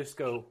 And I just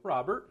go,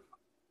 Robert,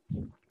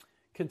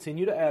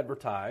 continue to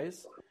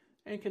advertise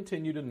and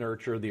continue to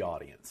nurture the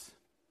audience.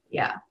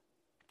 Yeah.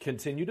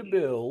 Continue to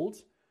build,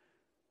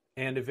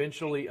 and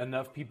eventually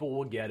enough people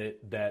will get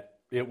it that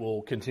it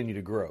will continue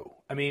to grow.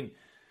 I mean,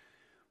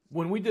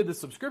 when we did the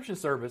subscription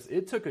service,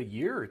 it took a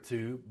year or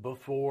two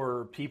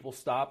before people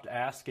stopped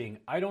asking,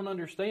 I don't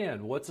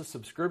understand, what's a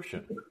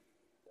subscription?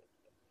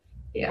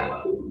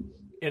 Yeah.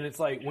 And it's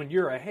like, when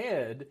you're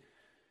ahead,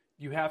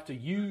 you have to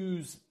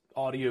use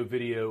audio,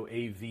 video,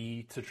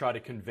 AV to try to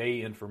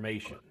convey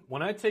information.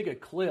 When I take a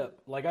clip,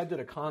 like I did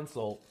a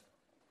consult,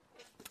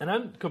 and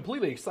I'm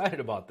completely excited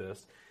about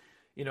this.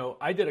 You know,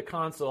 I did a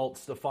consult.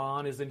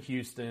 Stefan is in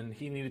Houston.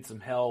 He needed some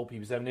help. He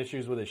was having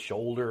issues with his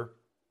shoulder.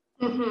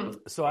 Mm-hmm.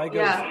 So I go,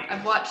 yeah,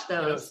 I've watched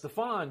those. You know,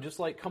 Stefan, just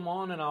like, come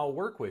on and I'll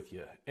work with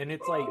you. And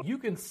it's like, you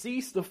can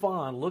see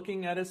Stefan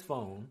looking at his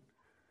phone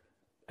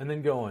and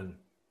then going,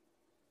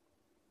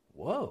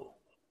 whoa.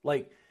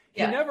 Like,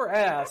 he never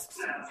asks,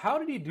 how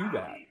did he do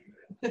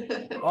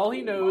that? All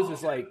he knows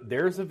is like,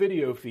 there's a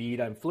video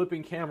feed. I'm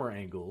flipping camera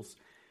angles.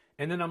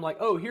 And then I'm like,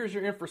 oh, here's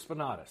your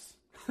infraspinatus.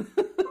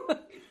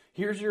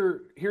 here's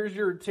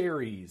your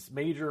teres,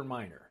 major and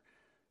minor.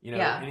 You know,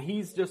 and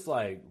he's just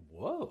like,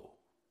 whoa.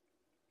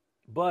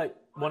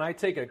 But when I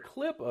take a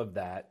clip of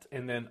that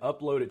and then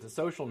upload it to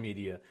social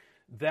media,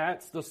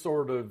 that's the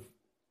sort of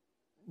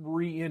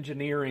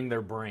re-engineering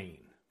their brain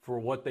for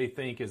what they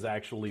think is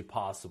actually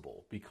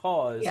possible.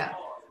 Because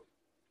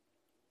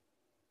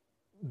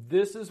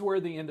this is where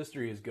the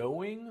industry is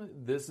going.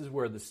 This is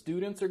where the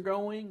students are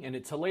going. And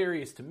it's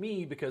hilarious to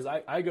me because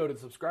I go to the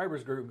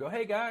subscribers group and go,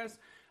 hey guys,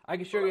 I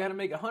can show you how to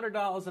make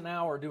 $100 an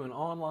hour doing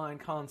online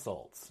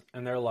consults.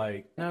 And they're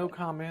like, no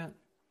comment.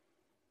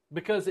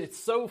 Because it's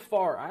so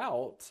far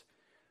out,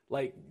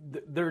 like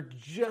they're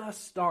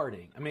just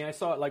starting. I mean, I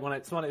saw it like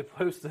when somebody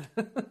posted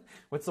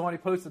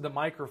the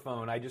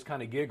microphone, I just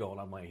kind of giggled.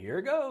 I'm like, here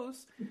it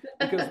goes.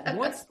 Because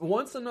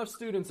once enough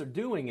students are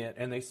doing it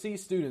and they see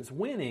students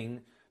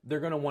winning, they're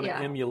going to want to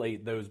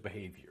emulate those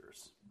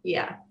behaviors.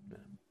 Yeah.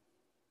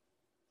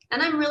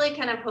 And I'm really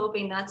kind of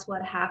hoping that's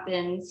what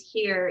happens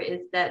here,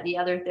 is that the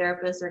other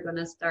therapists are going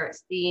to start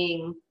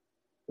seeing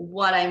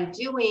what I'm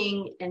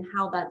doing and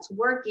how that's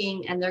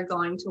working, and they're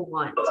going to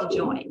want to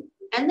join.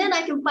 And then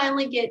I can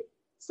finally get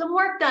some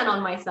work done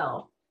on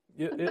myself.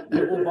 It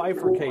will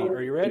bifurcate.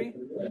 Are you ready?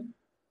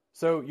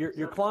 So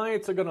your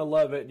clients are going to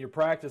love it and your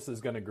practice is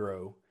going to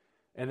grow.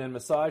 And then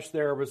massage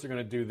therapists are going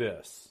to do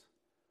this.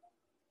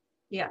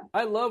 Yeah.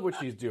 I love what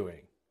she's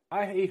doing.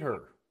 I hate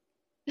her.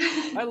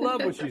 I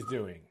love what she's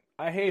doing.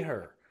 I hate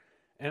her.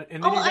 And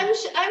then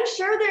I'm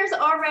sure there's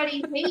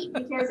already hate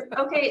because,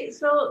 okay,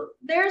 so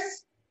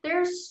there's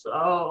 10,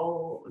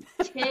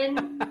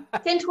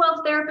 12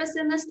 therapists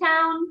in this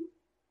town.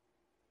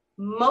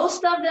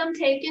 Most of them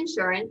take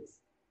insurance,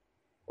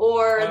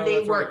 or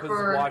they work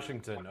for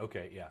Washington.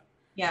 Okay, yeah.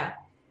 Yeah.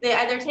 They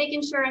either take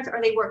insurance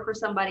or they work for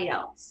somebody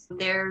else.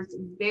 There's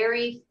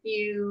very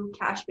few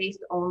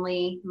cash-based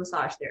only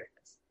massage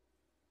therapists.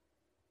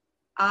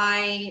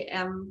 I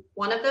am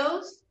one of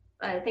those.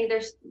 I think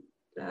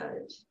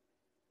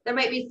there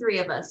might be 3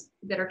 of us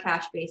that are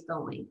cash-based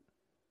only.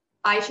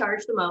 I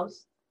charge the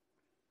most,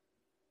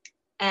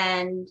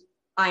 and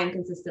I am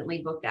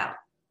consistently booked out,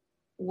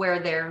 where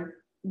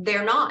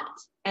they're not,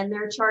 and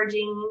they're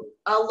charging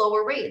a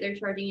lower rate. They're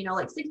charging,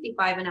 like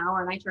 $65 an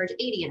hour, and I charge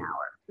 $80 an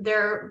hour.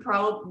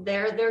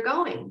 They're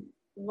going,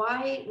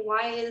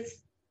 why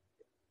is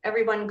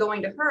everyone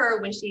going to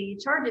her when she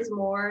charges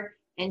more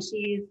and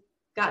she's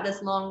got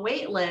this long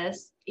wait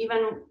list?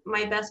 Even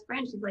my best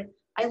friend, she's like,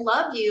 I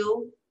love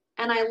you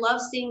and I love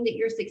seeing that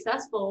you're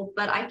successful,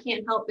 but I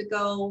can't help but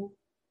go,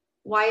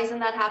 why isn't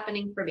that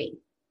happening for me?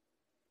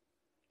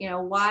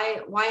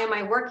 Why am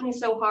I working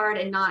so hard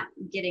and not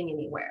getting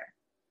anywhere?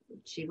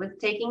 She was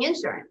taking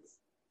insurance.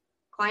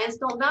 Clients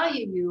don't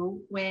value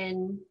you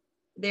when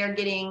they're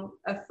getting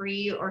a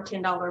free or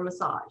 $10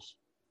 massage.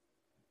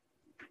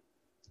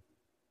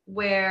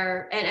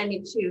 And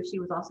too, she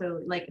was also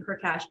like, her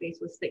cash base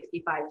was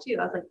 65 too.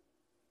 I was like,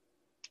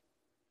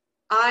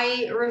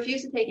 I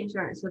refuse to take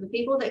insurance. So the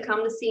people that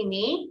come to see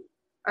me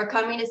are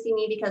coming to see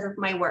me because of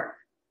my work.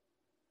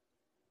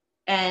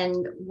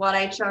 And what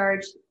I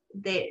charge,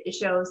 it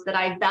shows that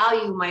I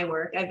value my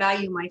work, I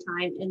value my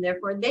time, and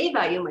therefore they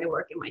value my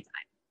work and my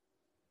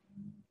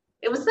time.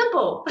 It was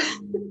simple.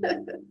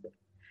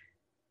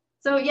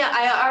 So yeah,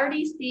 I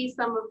already see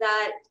some of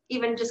that,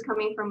 even just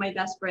coming from my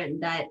best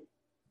friend, that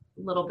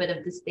little bit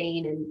of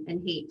disdain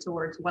and hate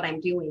towards what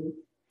I'm doing.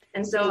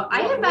 And so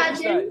I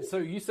imagine. So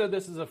you said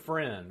this is a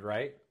friend,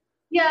 right?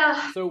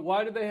 Yeah. So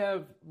why do they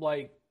have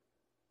like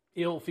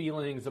ill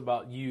feelings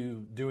about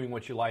you doing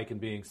what you like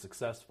and being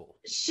successful?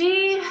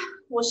 She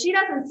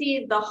doesn't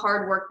see the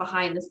hard work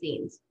behind the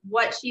scenes.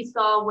 What she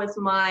saw was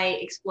my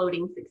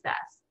exploding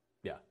success.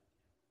 Yeah.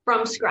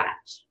 From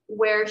scratch,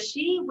 where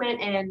she went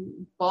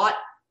and bought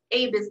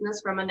a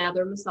business from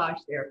another massage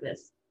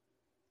therapist.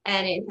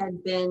 And it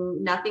had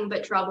been nothing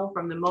but trouble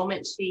from the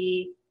moment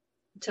she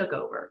took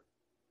over.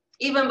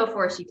 even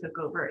before she took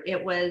over.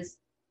 It was,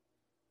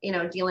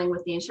 dealing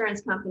with the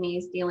insurance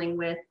companies, dealing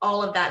with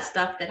all of that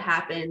stuff that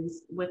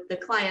happens with the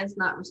clients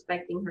not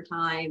respecting her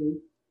time,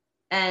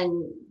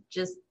 and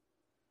just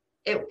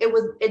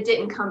it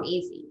didn't come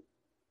easy.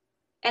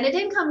 And it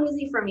didn't come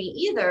easy for me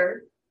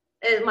either.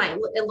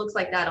 It looks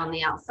like that on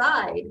the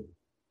outside,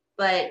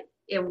 but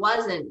it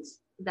wasn't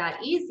that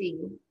easy.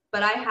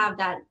 But I've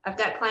got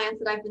clients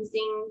that I've been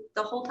seeing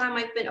the whole time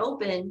I've been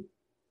open,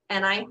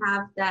 and I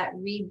have that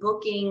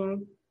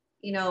rebooking,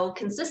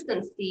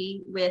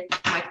 consistency with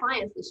my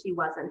clients that she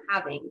wasn't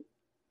having.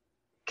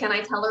 Can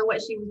I tell her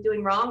what she was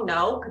doing wrong?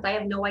 No, because I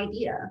have no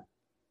idea.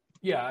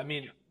 Yeah, I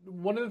mean,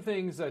 one of the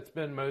things that's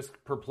been most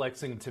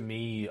perplexing to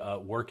me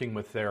working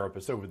with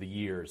therapists over the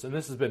years, and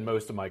this has been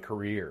most of my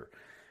career,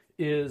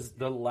 is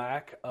the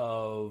lack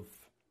of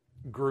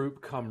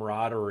group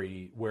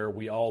camaraderie where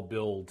we all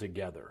build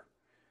together.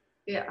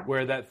 Yeah.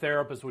 Where that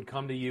therapist would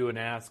come to you and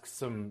ask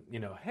some,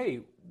 hey,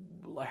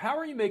 how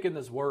are you making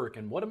this work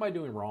and what am I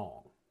doing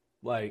wrong?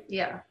 Like,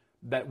 yeah,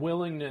 that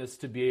willingness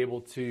to be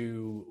able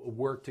to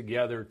work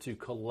together, to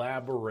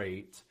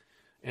collaborate,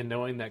 and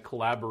knowing that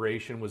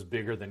collaboration was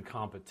bigger than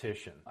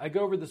competition. I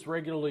go over this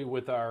regularly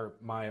with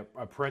my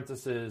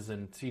apprentices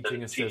and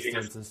teaching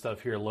assistants and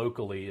stuff here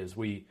locally as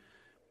we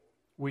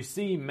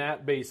see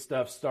mat-based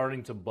stuff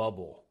starting to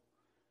bubble.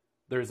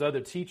 There's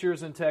other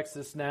teachers in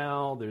Texas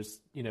now. There's,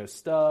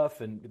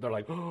 stuff, and they're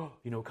like,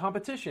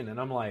 competition. And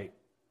I'm like,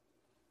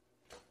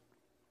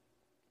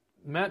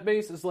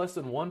 mat-based is less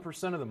than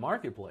 1% of the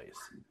marketplace.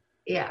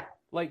 Yeah.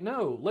 Like,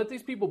 no, let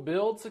these people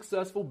build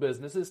successful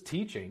businesses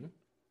teaching.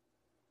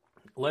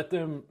 Let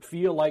them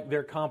feel like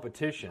they're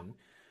competition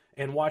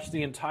and watch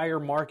the entire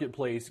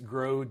marketplace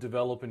grow,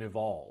 develop, and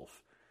evolve.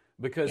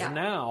 Because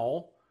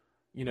now,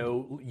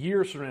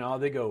 years from now,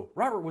 they go,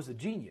 Robert was a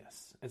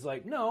genius. It's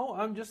like, no,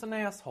 I'm just an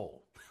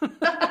asshole.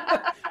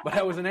 But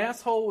I was an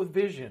asshole with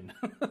vision.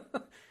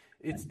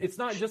 It's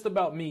not just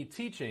about me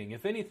teaching.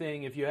 If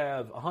anything, if you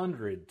have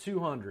 100,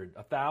 200,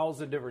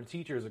 1,000 different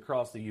teachers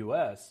across the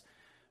U.S.,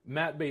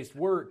 mat-based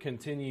work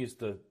continues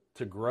to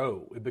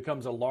grow. It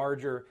becomes a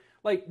larger,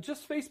 like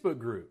just Facebook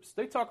groups.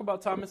 They talk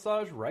about Thai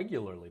massage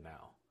regularly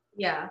now.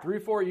 Yeah. 3 or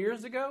 4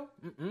 years ago,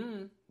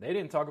 they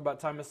didn't talk about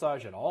Thai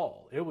massage at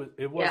all. It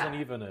wasn't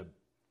even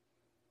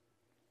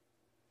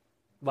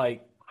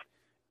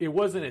it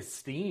wasn't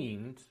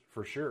esteemed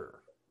for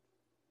sure.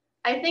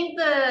 I think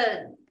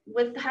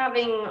with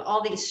having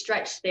all these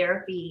stretch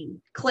therapy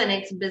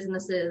clinics,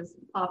 businesses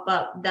pop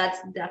up, that's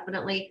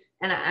definitely,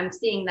 and I'm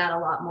seeing that a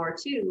lot more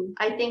too.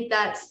 I think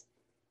that's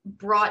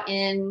brought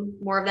in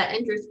more of that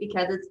interest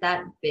because it's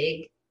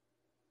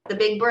the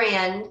big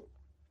brand,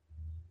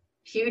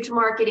 huge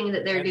marketing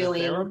that they're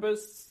doing. The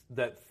therapists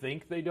that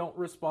think they don't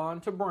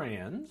respond to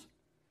brands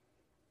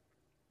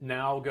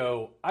now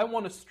go, I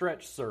want a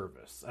stretch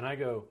service. And I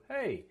go,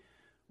 hey,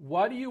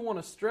 why do you want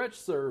a stretch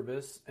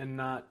service and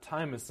not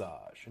Thai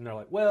massage? And they're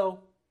like,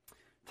 well,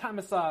 Thai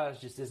massage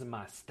just isn't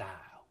my style.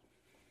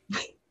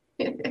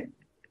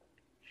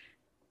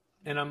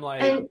 And I'm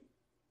like,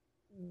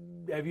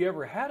 have you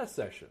ever had a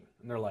session?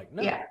 And they're like,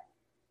 no. Yeah.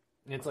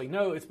 And it's like,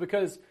 no, it's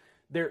because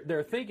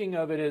they're thinking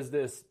of it as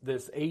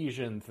this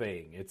Asian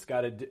thing. It's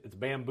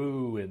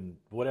bamboo and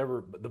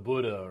whatever, the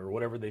Buddha or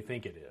whatever they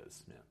think it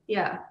is.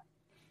 Yeah.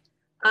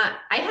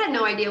 I had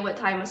no idea what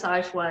Thai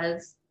massage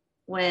was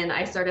when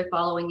I started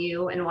following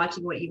you and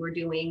watching what you were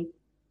doing.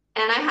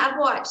 And I have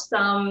watched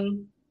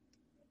some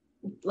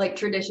like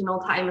traditional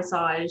Thai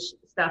massage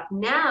stuff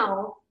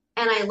now.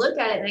 And I look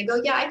at it and I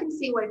go, yeah, I can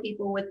see why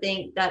people would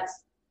think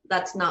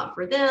that's not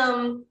for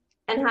them.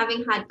 And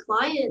having had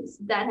clients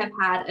that have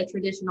had a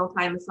traditional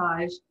Thai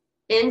massage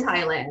in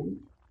Thailand,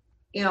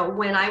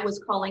 when I was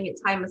calling it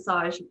Thai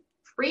massage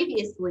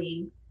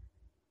previously,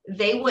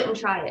 they wouldn't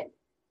try it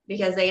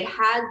because they'd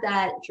had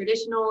that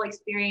traditional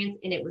experience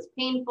and it was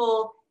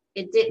painful.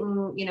 It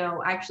didn't,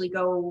 actually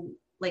go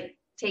like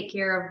take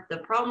care of the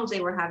problems they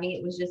were having.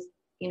 It was just,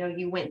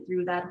 you went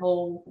through that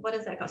whole, what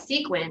is that called,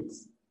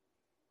 sequence,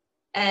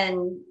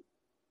 and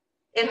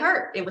it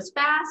hurt. It was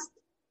fast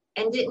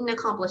and didn't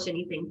accomplish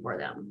anything for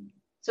them.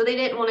 So they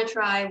didn't want to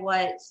try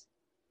what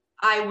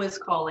I was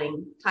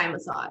calling Thai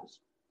massage.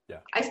 Yeah.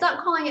 I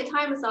stopped calling it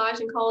Thai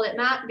massage and called it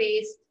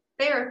mat-based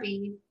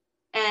therapy.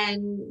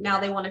 And now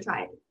they want to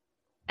try it.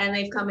 And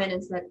they've come in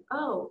and said,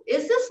 oh,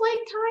 is this like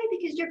Thai?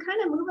 Because you're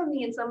kind of moving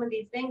me in some of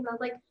these things. I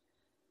was like,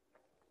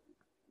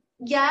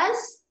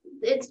 yes,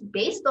 it's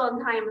based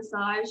on Thai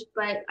massage,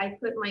 but I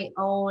put my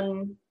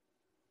own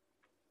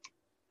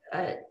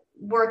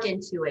work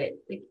into it.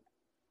 Like,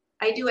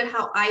 I do it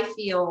how I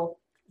feel,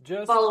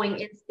 just following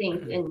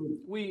instinct and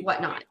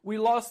whatnot. We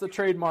lost the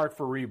trademark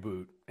for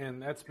Reboot,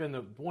 and that's been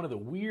one of the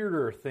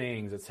weirder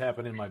things that's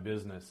happened in my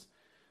business.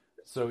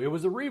 So it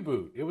was a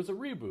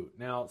reboot.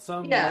 Now,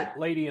 some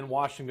lady in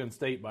Washington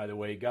State, by the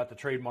way, got the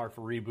trademark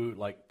for Reboot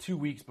like 2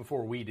 weeks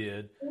before we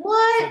did.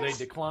 What? So they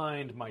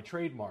declined my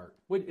trademark.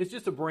 It's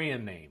just a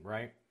brand name,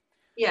 right?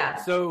 Yeah.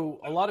 So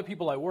a lot of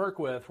people I work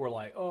with were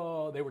like,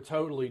 oh, they were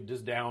totally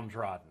just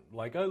downtrodden.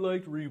 Like, I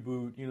liked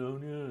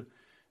Reboot,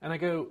 And I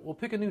go, well,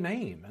 pick a new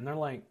name. And they're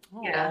like,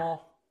 oh, Yeah.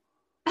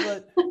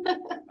 but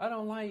I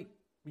don't like,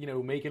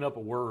 making up a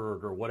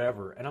word or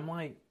whatever. And I'm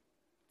like,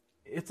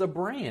 it's a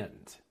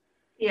brand.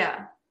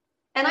 Yeah.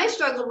 And I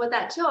struggled with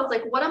that too. I was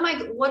like, what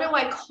do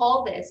I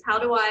call this? How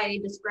do I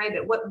describe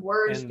it? What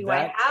words do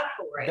I have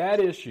for it? That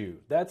issue,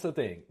 that's the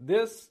thing.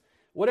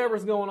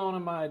 Whatever's going on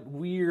in my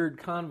weird,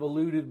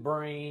 convoluted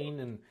brain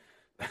and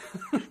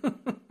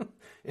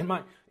in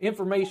my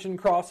information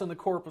crossing the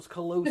corpus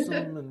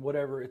callosum and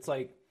whatever, it's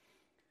like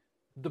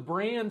the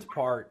brand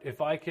part,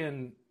 if I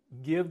can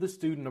give the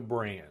student a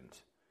brand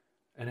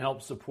and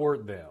help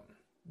support them,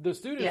 the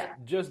students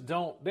just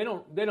don't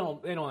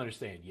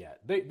understand yet.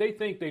 They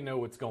think they know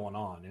what's going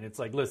on. And it's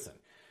like, listen,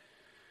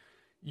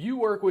 you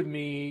work with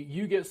me,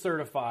 you get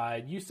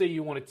certified, you say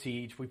you want to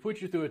teach, we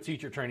put you through a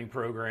teacher training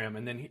program,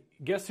 and then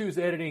guess who's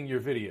editing your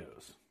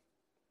videos?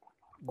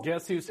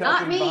 Guess who's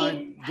helping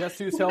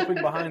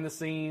behind the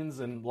scenes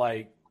and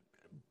like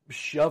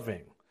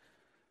shoving?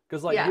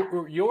 Because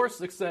your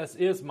success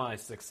is my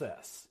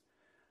success.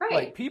 Right.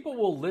 Like people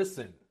will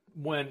listen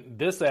when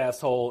this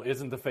asshole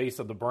isn't the face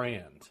of the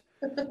brand.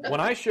 When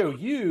I show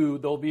you,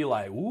 they'll be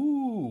like,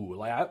 ooh,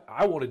 like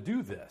I want to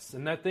do this.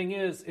 And that thing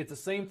is, it's the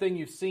same thing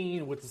you've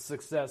seen with the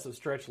success of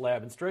Stretch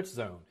Lab and Stretch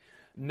Zone.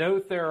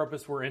 No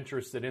therapists were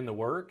interested in the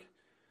work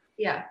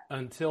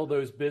until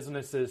those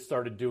businesses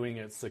started doing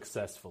it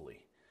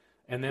successfully.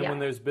 And then when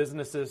those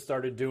businesses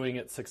started doing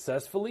it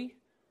successfully,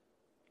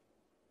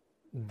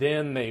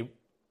 then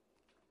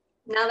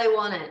now they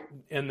want it.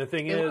 And the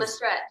thing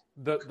is,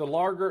 the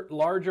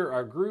larger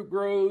our group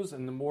grows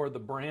and the more the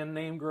brand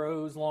name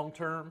grows long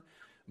term,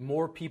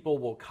 more people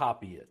will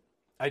copy it.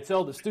 I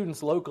tell the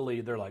students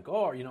locally, they're like,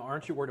 oh,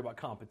 aren't you worried about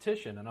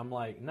competition? And I'm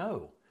like,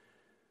 no.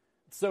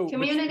 So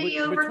community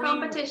over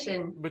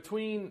competition.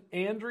 Between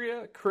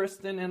Andrea,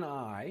 Kristen, and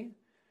I,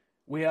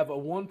 we have a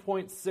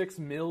 1.6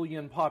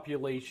 million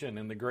population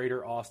in the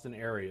greater Austin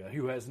area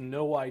who has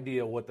no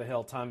idea what the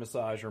hell Thai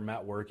massage or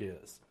mat work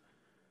is.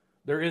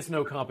 There is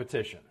no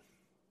competition.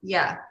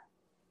 Yeah.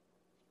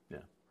 Yeah.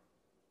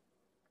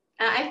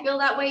 I feel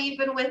that way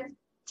even with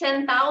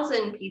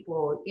 10,000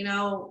 people.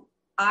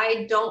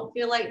 I don't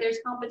feel like there's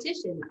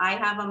competition. I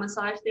have a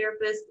massage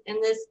therapist in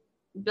this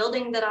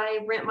building that I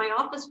rent my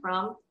office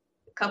from,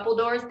 a couple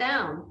doors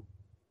down.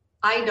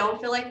 I don't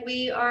feel like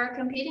we are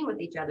competing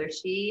with each other.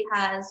 She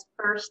has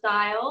her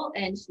style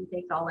and she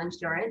takes all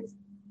insurance.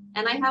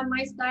 And I have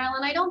my style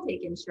and I don't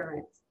take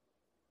insurance.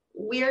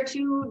 We are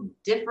two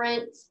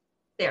different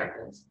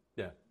therapists.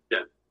 Yeah.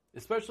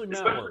 Especially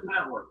mat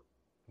work.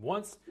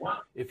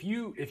 If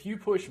you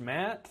push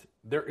mat,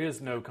 there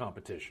is no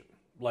competition.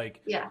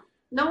 Like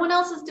no one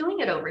else is doing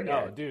it over here.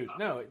 Oh, dude,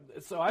 no.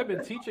 So I've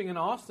been teaching in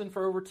Austin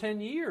for over 10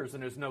 years,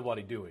 and there's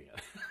nobody doing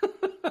it.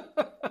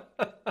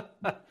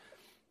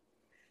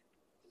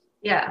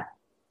 Yeah.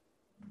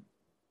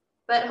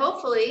 But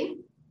hopefully,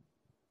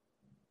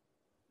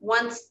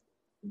 once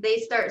they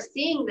start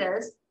seeing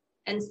this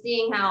and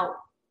seeing how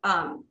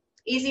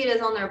easy it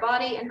is on their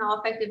body and how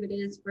effective it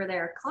is for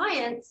their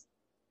clients,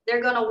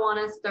 they're going to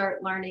want to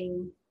start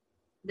learning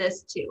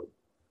this too.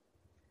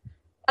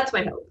 That's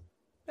my hope.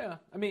 Yeah.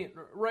 I mean,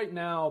 right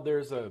now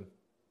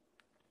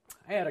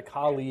I had a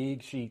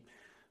colleague, she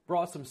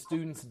brought some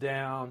students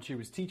down. She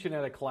was teaching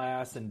at a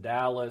class in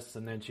Dallas,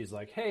 and then she's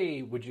like,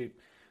 hey, would you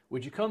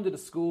come to the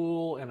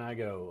school? And I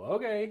go,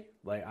 okay,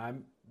 like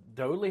I'm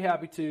totally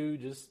happy to.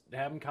 Just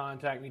have them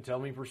contact me, tell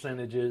me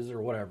percentages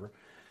or whatever.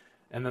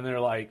 And then they're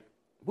like,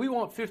 we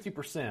want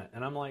 50%.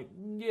 And I'm like,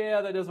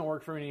 yeah, that doesn't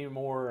work for me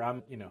anymore.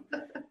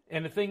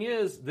 And the thing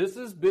is, this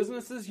is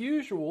business as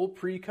usual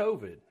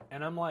pre-COVID.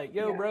 And I'm like,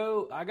 yo,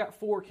 bro, I got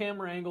 4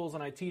 camera angles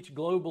and I teach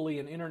globally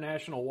in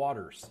international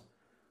waters.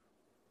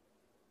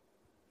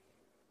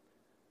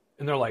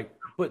 And they're like,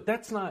 but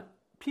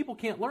people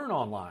can't learn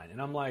online.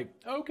 And I'm like,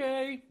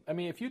 okay. I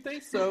mean, if you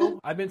think so,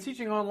 I've been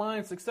teaching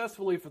online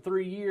successfully for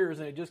 3 years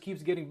and it just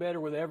keeps getting better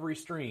with every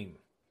stream.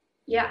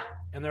 Yeah.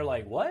 And they're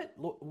like, what?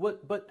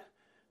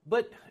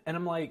 But, and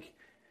I'm like,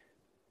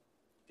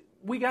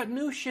 we got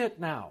new shit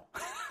now.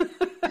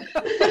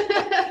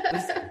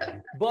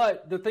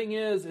 But the thing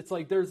is, it's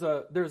like there's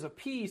a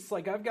piece,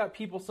 like I've got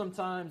people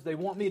sometimes, they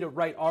want me to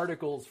write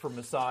articles for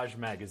Massage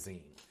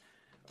Magazine,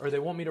 or they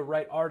want me to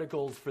write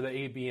articles for the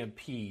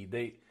ABMP.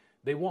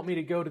 They want me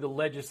to go to the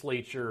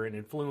legislature and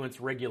influence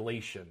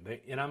regulation.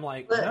 And I'm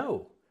like,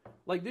 no.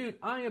 Like, dude,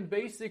 I am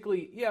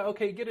basically,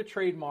 get a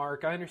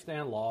trademark. I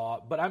understand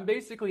law, but I'm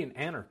basically an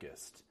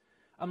anarchist.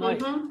 I'm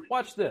like,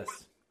 watch this.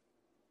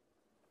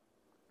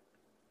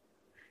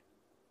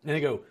 And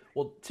they go,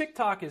 well,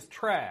 TikTok is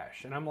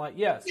trash. And I'm like,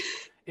 yes,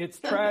 it's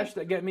trash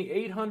that get me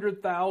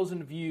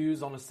 800,000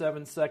 views on a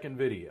 7-second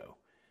video.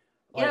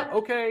 Like,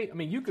 okay, I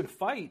mean, you can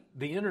fight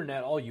the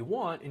internet all you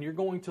want, and you're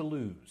going to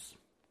lose.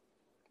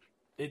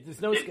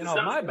 There's no skin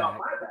off my back.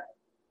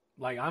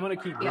 Like, I'm going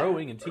to keep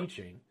growing and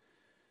teaching.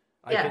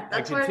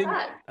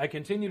 I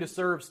continue to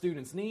serve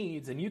students'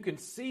 needs, and you can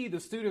see the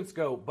students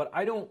go, but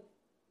I don't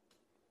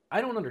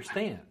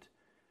understand.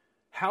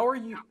 How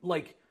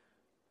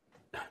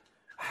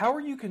how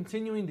are you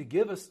continuing to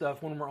give us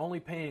stuff when we're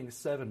only paying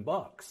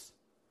 $7?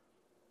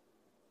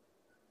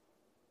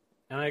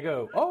 And I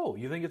go, oh,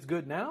 you think it's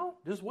good now?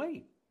 Just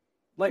wait.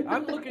 Like,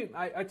 I'm looking,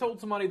 I told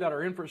somebody that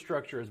our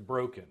infrastructure is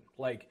broken.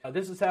 Like,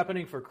 this is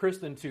happening for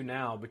Kristen too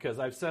now because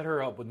I've set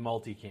her up with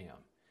multicam.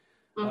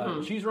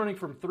 She's running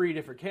from 3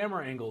 different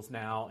camera angles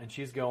now, and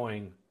she's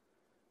going,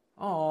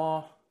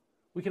 oh,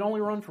 we can only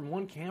run from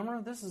 1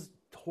 camera? This is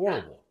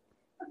horrible.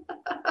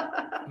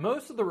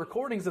 Most of the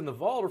recordings in the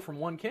vault are from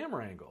 1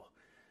 camera angle.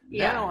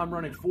 Yeah. Now I'm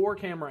running 4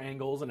 camera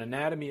angles and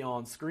anatomy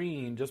on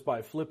screen just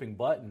by flipping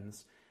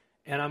buttons.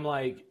 And I'm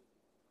like,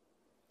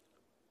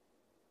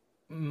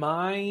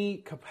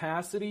 my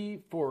capacity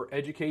for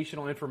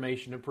educational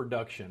information and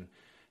production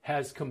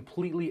has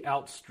completely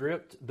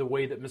outstripped the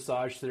way that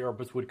massage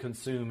therapists would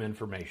consume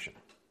information.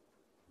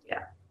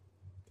 Yeah.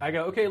 I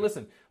go, okay,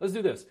 listen, let's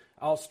do this.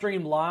 I'll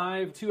stream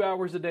live 2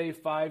 hours a day,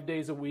 5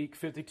 days a week,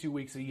 52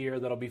 weeks a year.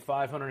 That'll be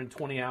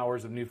 520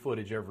 hours of new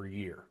footage every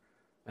year.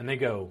 And they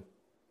go,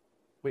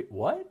 wait,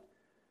 what?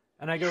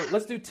 And I go,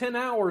 let's do 10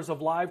 hours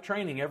of live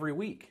training every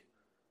week.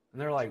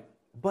 And they're like,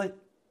 but,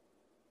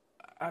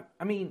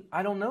 I mean,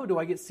 I don't know. Do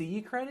I get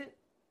CE credit?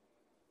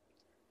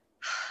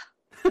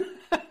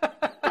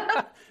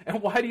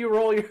 And why do you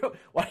roll your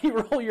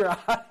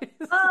eyes?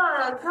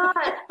 Oh,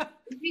 God.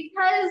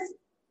 Because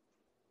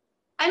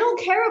I don't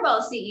care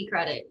about CE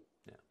credit.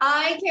 Yeah.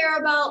 I care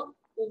about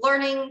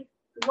learning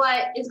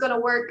what is going to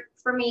work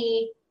for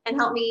me and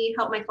help me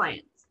help my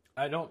clients.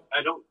 I don't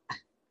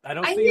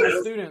see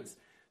your students.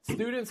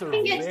 Students are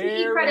very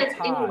CE credits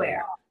tied.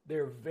 Anywhere.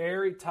 They're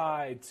very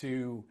tied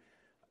to,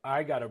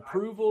 I got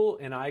approval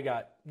and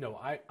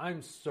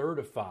I'm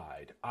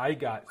certified. I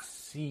got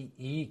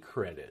CE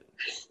credit.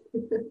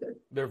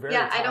 They're very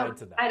tied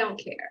to that. I don't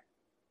care.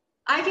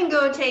 I can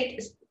go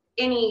take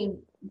any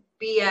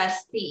BS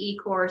CE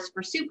course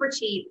for super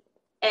cheap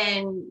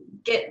and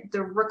get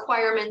the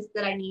requirements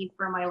that I need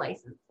for my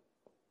license.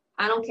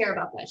 I don't care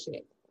about that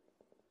shit.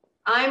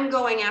 I'm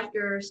going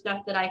after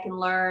stuff that I can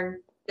learn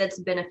that's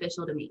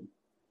beneficial to me.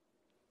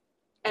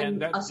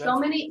 And so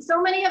many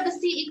of the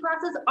CE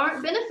classes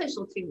aren't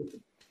beneficial to me.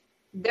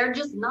 They're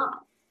just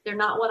not. They're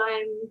not what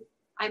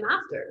I'm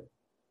after.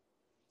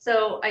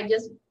 So I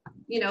just,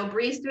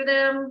 breeze through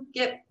them,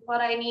 get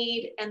what I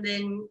need, and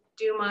then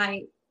do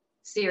my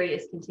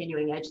serious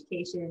continuing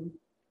education,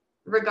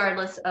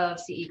 regardless of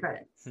CE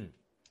credits.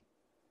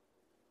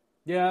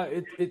 Yeah,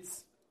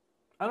 it's,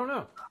 I don't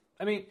know.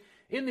 I mean,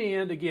 in the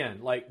end, again,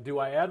 like, do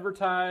I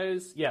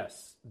advertise?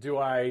 Yes. Do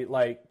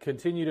I,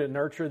 continue to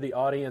nurture the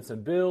audience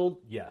and build?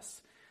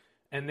 Yes.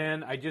 And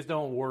then I just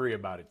don't worry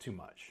about it too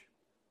much.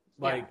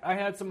 I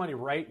had somebody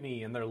write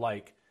me, and they're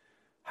like,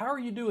 how are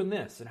you doing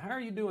this? And how are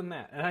you doing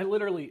that? And I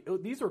literally,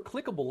 these are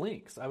clickable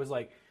links. I was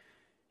like,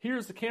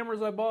 here's the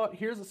cameras I bought.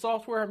 Here's the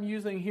software I'm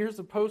using. Here's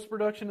the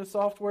post-production of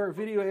software,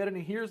 video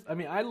editing.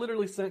 I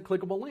literally sent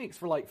clickable links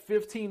for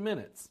 15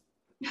 minutes.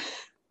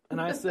 And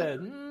I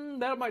said,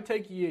 that might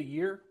take you a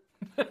year.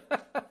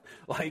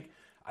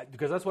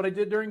 Because that's what I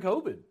did during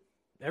COVID.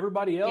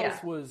 Everybody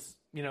else was,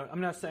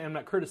 I'm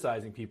not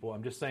criticizing people.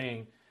 I'm just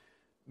saying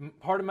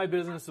part of my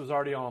business was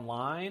already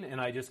online, and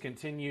I just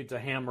continued to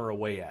hammer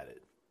away at it.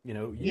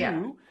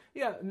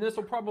 And this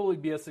will probably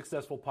be a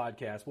successful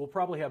podcast. We'll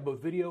probably have both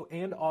video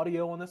and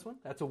audio on this one.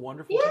 That's a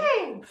wonderful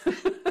thing.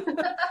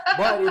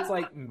 But it's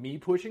like me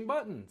pushing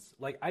buttons.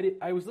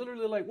 I was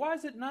literally like, why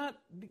is it not?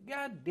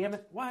 God damn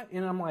it. Why?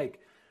 And I'm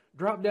like,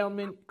 drop down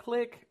menu,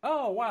 click.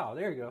 Oh, wow.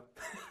 There you go.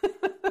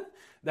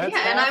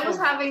 And I was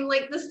having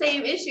the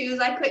same issues.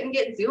 I couldn't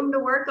get Zoom to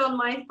work on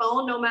my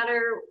phone no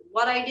matter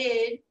what I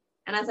did.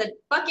 And I said,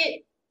 fuck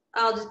it.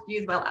 I'll just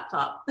use my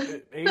laptop.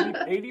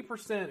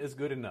 80% is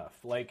good enough.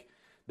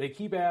 They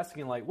keep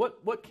asking,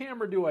 what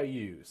camera do I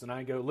use? And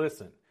I go,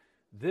 listen,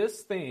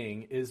 this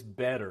thing is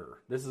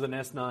better. This is an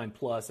S9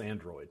 Plus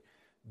Android.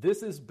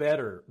 This is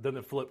better than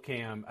the flip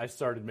cam I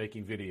started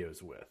making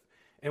videos with.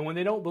 And when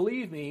they don't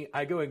believe me,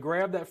 I go and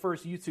grab that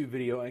first YouTube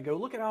video and go,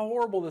 look at how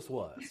horrible this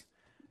was.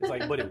 It's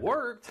like, but it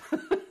worked.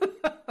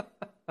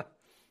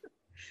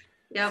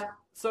 Yep.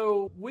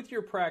 So with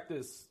your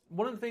practice,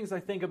 one of the things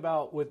I think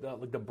about with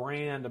the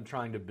brand I'm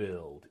trying to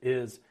build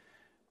is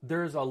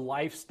there's a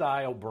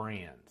lifestyle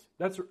brand.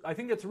 I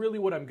think that's really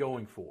what I'm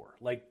going for.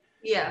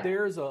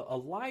 There's a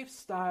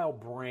lifestyle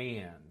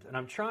brand, and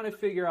I'm trying to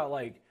figure out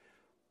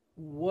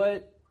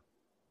what,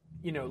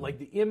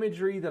 the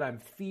imagery that I'm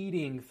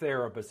feeding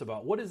therapists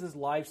about. What is this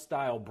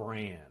lifestyle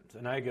brand?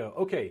 And I go,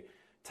 okay,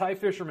 Thai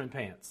fisherman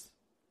pants,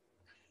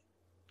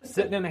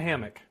 sitting in a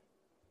hammock,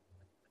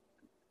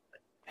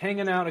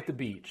 hanging out at the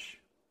beach.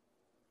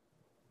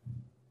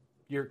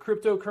 Your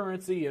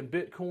cryptocurrency and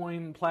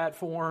Bitcoin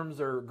platforms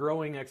are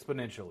growing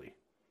exponentially.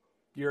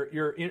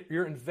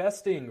 You're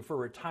investing for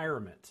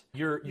retirement.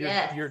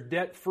 You're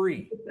debt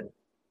free.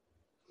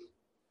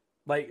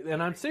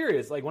 And I'm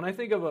serious. When I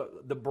think of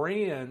the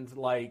brand,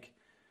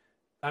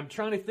 I'm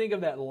trying to think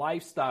of that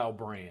lifestyle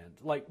brand.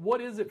 What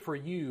is it for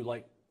you?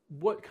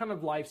 What kind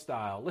of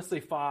lifestyle? Let's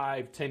say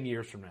 5-10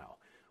 years from now.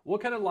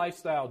 what kind of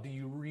lifestyle do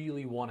you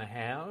really want to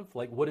have?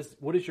 Like, what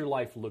does your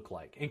life look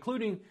like,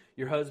 including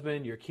your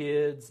husband, your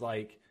kids?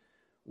 Like,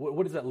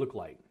 what does that look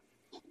like?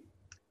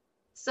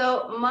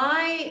 So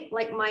my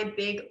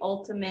big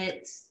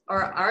ultimate,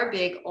 or our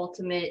big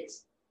ultimate,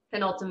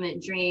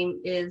 penultimate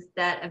dream is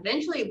that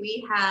eventually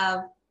we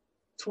have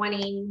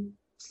 20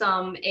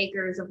 some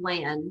acres of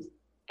land,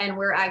 and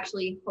we're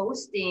actually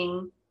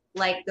hosting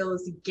like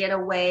those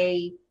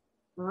getaway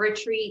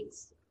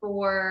retreats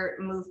for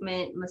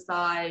movement,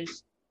 massage,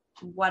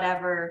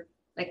 whatever.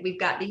 Like we've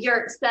got the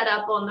yurt set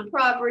up on the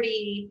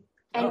property,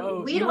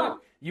 and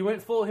you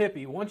went full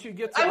hippie. Once you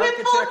get to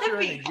architecture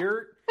and a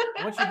yurt,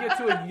 once you get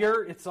to a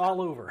yurt, it's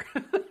all over.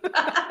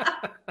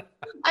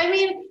 I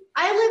mean,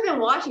 I live in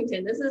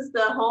Washington. This is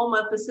the home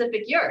of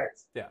Pacific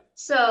Yurts. Yeah.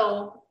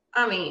 So,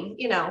 I mean,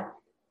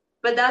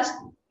 but that's,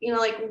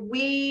 like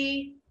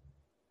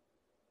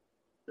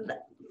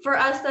for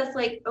us, that's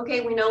like,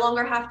 okay, we no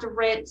longer have to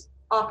rent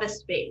office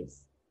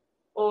space,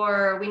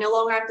 or we no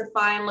longer have to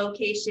find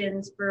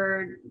locations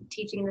for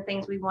teaching the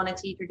things we want to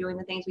teach or doing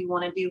the things we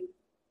want to do.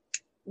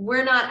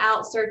 We're not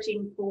out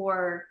searching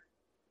for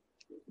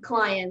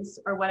clients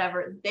or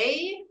whatever.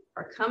 They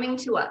are coming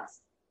to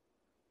us.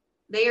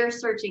 They are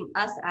searching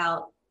us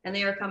out, and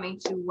they are coming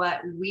to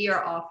what we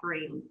are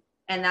offering.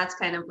 And that's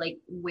kind of like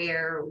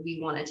where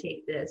we want to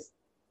take this,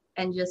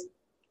 and just,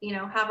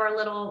 have our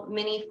little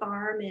mini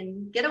farm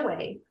and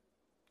getaway.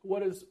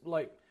 What is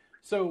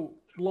so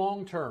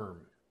long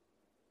term,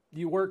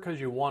 you work because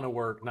you want to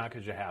work, not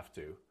because you have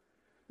to.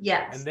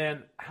 Yes. And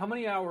then how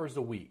many hours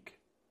a week?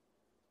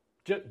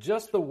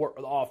 Just the work,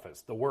 the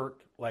office, the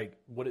work, like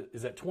what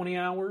is that, 20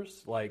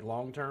 hours, like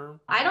long term?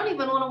 I don't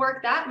even want to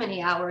work that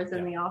many hours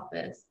in the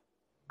office.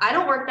 I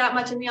don't work that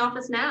much in the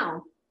office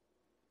now.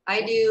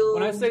 I do.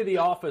 When I say the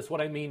office, what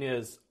I mean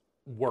is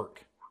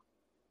work.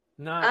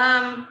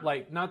 Not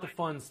not the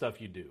fun stuff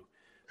you do.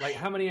 Like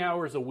how many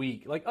hours a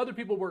week? Like other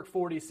people work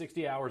 40,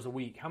 60 hours a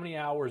week. How many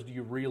hours do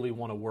you really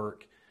want to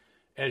work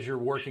as you're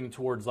working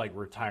towards like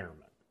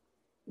retirement?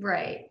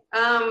 Right.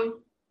 20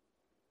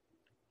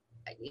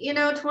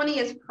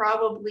 is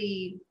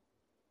probably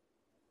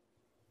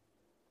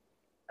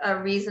a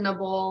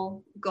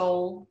reasonable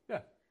goal.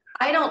 Yeah.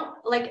 I don't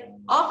like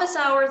office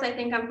hours. I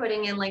think I'm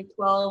putting in like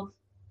 12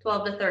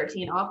 to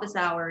 13 office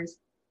hours.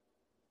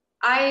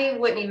 I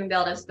wouldn't even be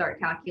able to start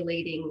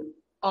calculating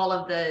all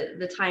of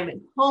the time at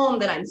home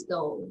that I'm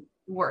still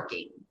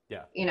working.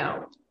 Yeah.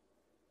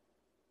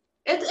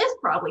 It's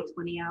probably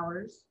 20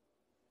 hours.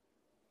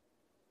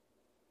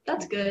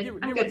 That's good.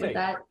 I'm good with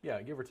that.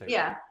 Yeah, give or take.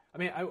 Yeah. I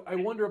mean, I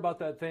wonder about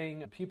that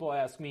thing. People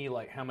ask me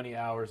like how many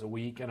hours a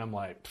week, and I'm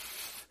like,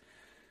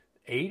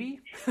 80?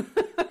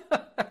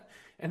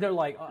 And they're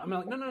like, I'm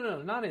like,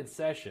 no, not in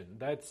session.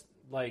 That's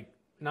like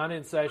not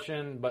in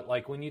session, but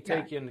like when you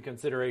take into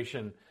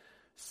consideration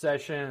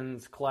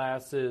sessions,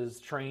 classes,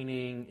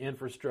 training,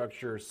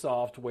 infrastructure,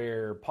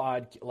 software,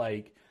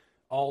 like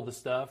all the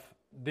stuff,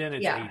 then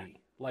it's 80.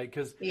 Like,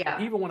 because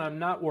even when I'm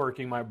not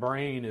working, my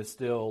brain is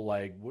still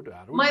like,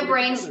 my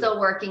brain's still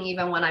working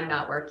even when I'm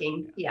not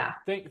working. Yeah.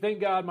 Thank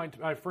God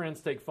my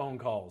friends take phone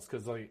calls,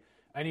 because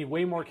I need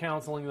way more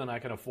counseling than I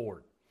can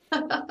afford.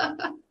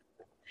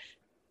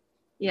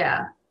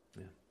 Yeah.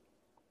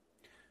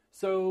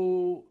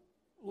 So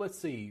let's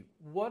see.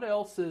 What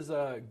else is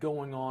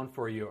going on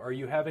for you? Are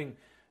you having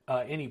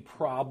any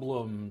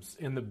problems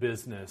in the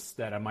business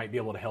that I might be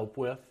able to help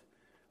with?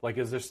 Like,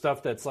 is there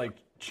stuff that's like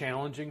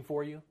challenging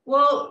for you?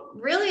 Well,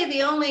 really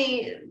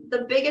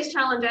the biggest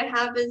challenge I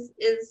have is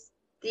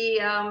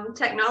the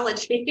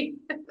technology.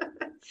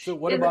 So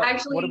what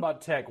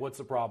about tech? What's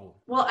the problem?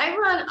 Well, I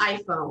run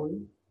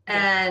iPhone,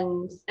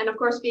 and of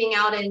course being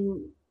out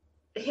in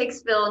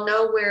Hicksville,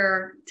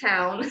 nowhere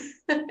town,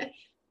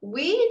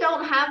 we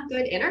don't have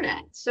good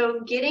internet. So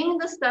getting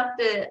the stuff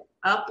to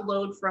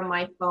upload from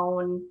my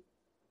phone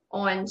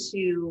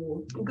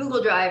onto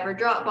Google Drive or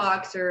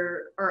Dropbox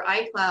or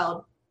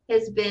iCloud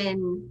has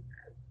been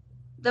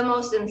the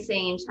most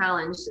insane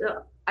challenge.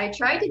 So I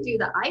tried to do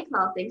the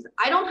iCloud things.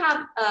 I don't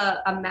have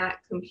a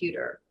Mac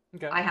computer.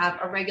 Okay. I have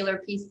a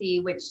regular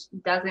PC, which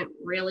doesn't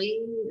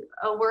really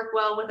work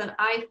well with an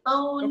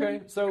iPhone.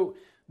 Okay, so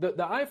the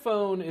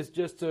iPhone is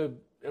just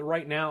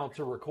right now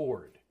to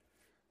record.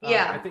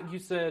 Yeah. I think you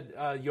said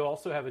you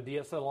also have a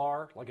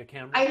DSLR, like a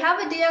camera? I have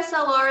a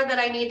DSLR that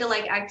I need to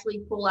like actually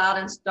pull out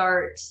and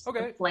start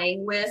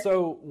playing with.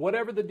 So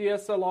whatever the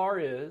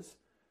DSLR is,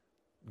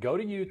 go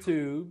to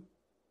YouTube,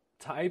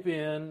 type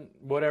in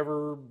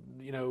whatever,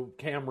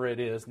 camera it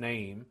is,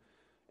 name,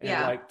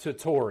 and like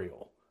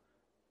tutorial.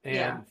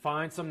 And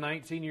find some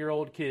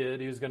 19-year-old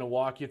kid who's going to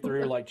walk you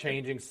through like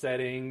changing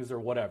settings or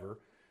whatever.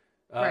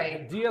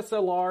 Right.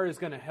 DSLR is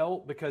going to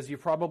help because you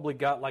probably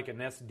got like an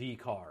SD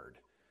card.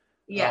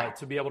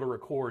 To be able to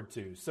record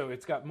to. So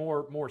it's got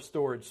more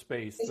storage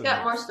space. It's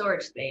got more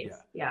storage space.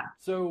 Yeah.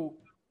 So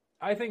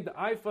I think the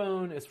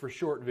iPhone is for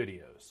short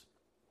videos.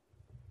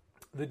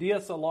 The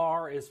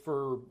DSLR is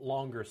for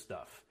longer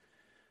stuff.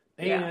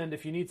 And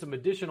if you need some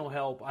additional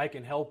help, I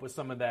can help with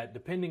some of that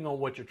depending on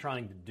what you're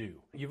trying to do.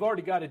 You've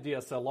already got a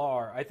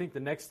DSLR. I think the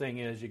next thing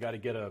is you got to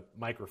get a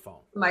microphone.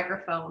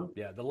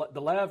 Yeah,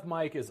 the lav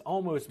mic is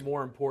almost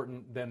more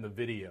important than the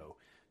video.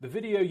 The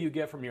video you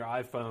get from your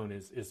iPhone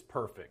is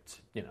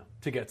perfect,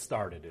 to get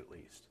started at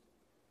least.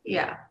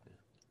 Yeah.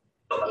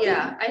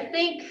 Yeah, I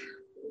think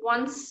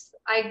once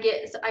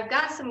I've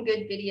got some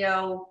good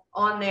video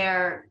on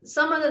there.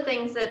 Some of the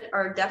things that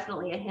are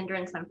definitely a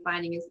hindrance I'm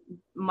finding is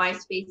my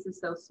space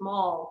is so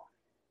small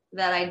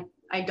that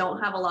I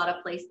don't have a lot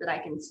of place that I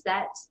can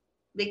set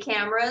the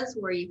cameras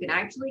where you can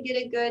actually get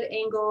a good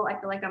angle. I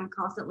feel like I'm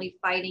constantly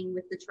fighting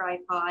with the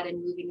tripod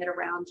and moving it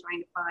around,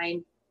 trying to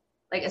find,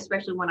 like,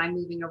 especially when I'm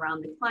moving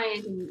around the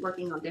client and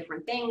working on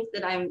different things,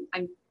 that I'm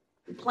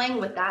playing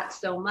with that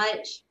so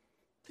much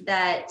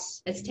that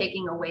it's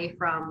taking away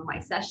from my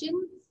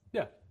sessions.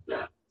 Yeah.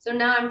 So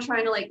now I'm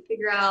trying to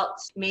figure out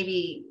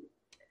maybe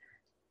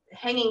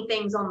hanging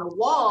things on the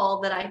wall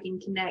that I can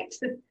connect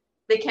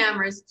the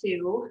cameras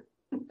to.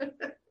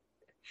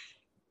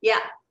 Yeah,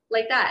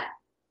 like that.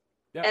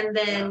 Yep. And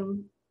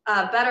then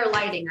better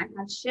lighting. I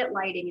have shit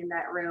lighting in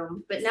that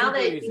room. But now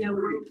that,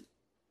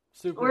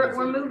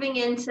 we're moving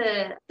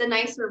into the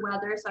nicer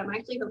weather, so I'm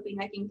actually hoping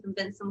I can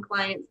convince some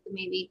clients to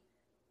maybe,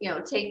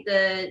 take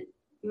the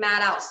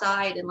mat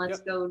outside and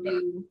let's go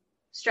do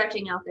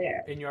stretching out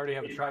there. And you already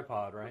have a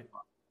tripod, right?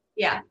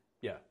 Yeah.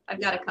 Yeah.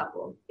 I've got a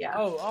couple. Yeah.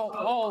 Oh,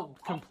 all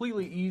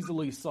completely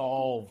easily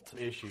solved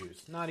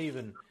issues. Not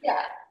even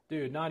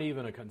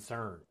a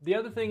concern. The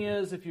other thing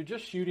is, if you're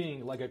just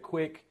shooting like a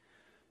quick,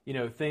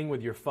 thing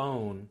with your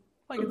phone,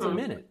 it's a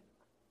minute.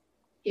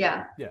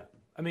 Yeah. Yeah.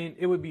 I mean,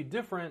 it would be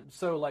different.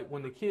 So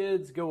when the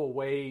kids go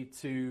away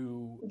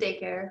to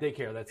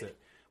daycare, that's it.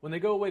 When they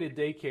go away to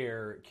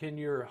daycare, can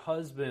your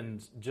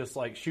husband just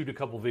shoot a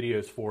couple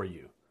videos for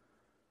you?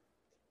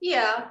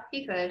 Yeah,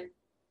 he could.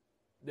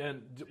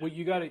 Then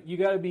you got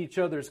to be each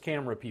other's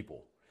camera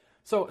people.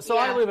 So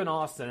I live in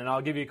Austin, and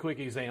I'll give you a quick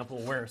example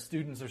where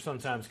students are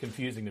sometimes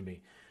confusing to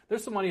me.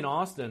 There's somebody in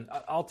Austin.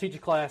 I'll teach a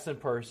class in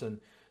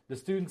person. The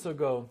students will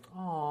go,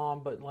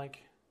 "Oh, but I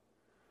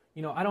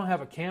don't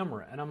have a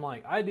camera," and I'm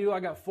like, "I do. I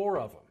got 4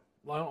 of them.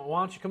 Why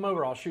don't you come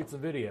over? I'll shoot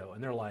some video."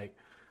 And they're like,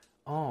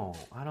 "Oh,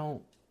 I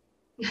don't."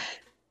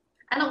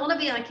 I don't want to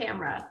be on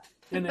camera.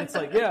 And it's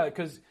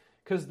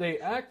because they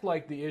act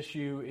like the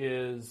issue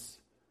is,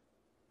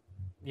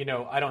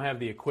 I don't have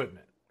the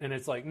equipment. And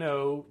it's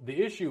no,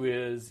 the issue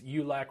is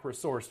you lack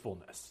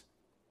resourcefulness.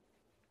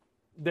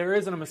 There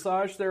isn't a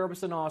massage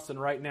therapist in Austin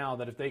right now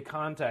that if they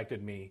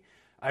contacted me,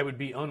 I would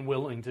be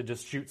unwilling to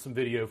just shoot some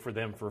video for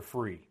them for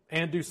free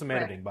and do some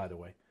editing, by the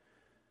way.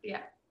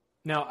 Yeah.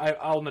 Now,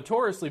 I'll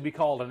notoriously be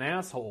called an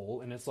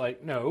asshole, and it's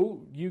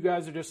no, you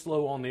guys are just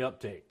slow on the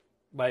uptake.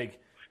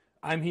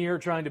 I'm here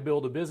trying to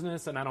build a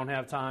business, and I don't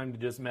have time to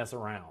just mess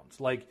around.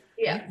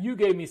 You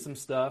gave me some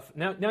stuff.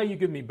 Now you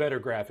give me better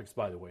graphics,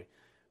 by the way.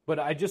 But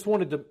I just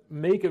wanted to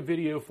make a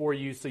video for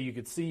you so you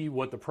could see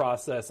what the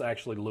process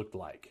actually looked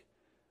like.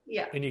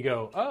 Yeah. And you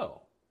go,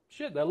 oh,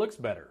 shit, that looks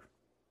better.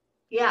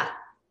 Yeah.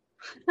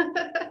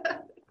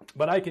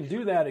 But I can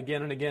do that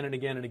again and again and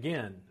again and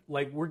again.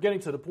 We're getting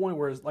to the point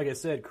where, like I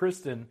said,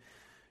 Kristen,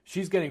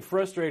 she's getting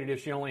frustrated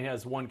if she only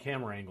has one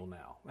camera angle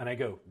now. And I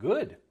go,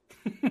 good.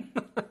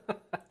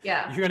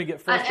 Yeah. You're going to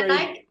get frustrated.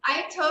 And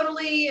I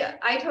totally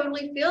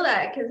feel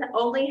that, because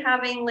only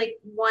having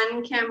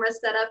one camera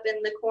set up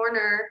in the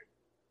corner,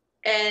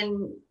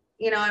 and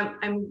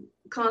I'm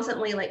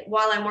constantly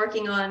while I'm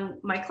working on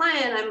my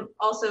client, I'm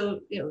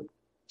also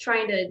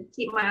trying to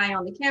keep my eye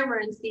on the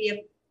camera and see if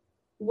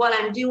what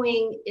I'm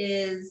doing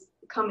is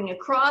coming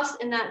across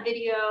in that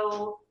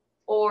video,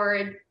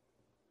 or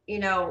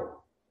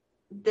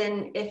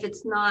then if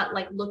it's not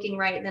looking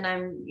right, then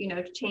I'm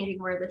changing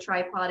where the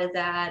tripod is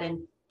at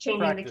and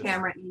changing the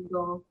camera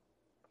angle.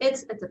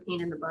 It's a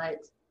pain in the butt.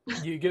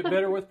 You get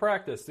better with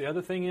practice. The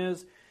other thing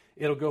is,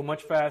 it'll go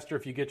much faster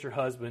if you get your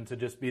husband to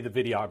just be the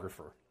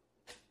videographer.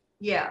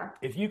 Yeah.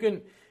 If you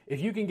can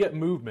get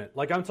movement,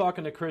 I'm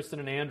talking to Kristen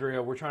and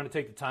Andrea, we're trying to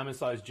take the Time and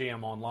Size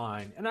Jam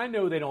online, and I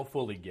know they don't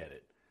fully get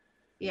it.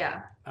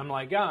 Yeah. I'm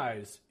like,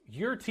 guys,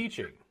 you're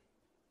teaching.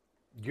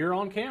 You're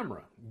on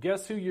camera.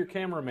 Guess who your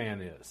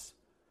cameraman is?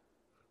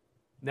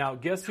 Now,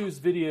 guess whose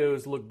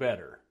videos look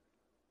better?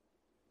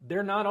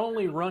 They're not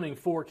only running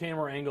 4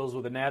 camera angles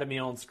with anatomy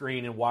on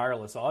screen and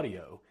wireless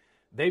audio,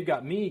 they've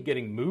got me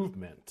getting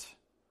movement.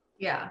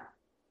 Yeah.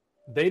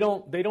 They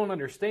don't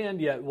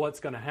understand yet what's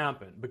going to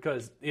happen,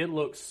 because it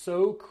looks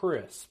so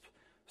crisp,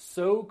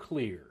 so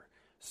clear,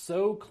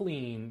 so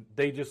clean.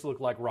 They just look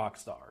like rock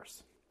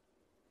stars.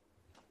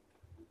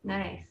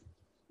 Nice.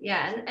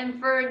 Yeah. And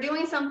for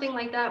doing something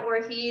like that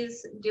where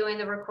he's doing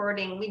the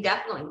recording, we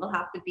definitely will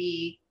have to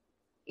be,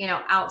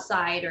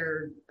 outside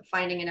or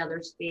finding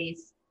another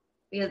space,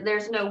 because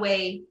there's no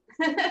way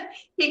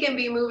he can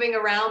be moving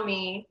around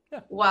me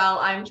while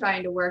I'm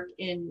trying to work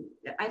in.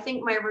 I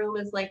think my room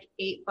is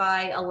 8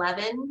 by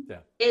 11. Yeah.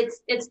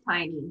 It's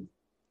tiny.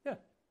 Yeah.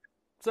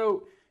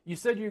 So you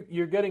said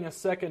you're getting a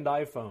second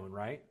iPhone,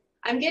 right?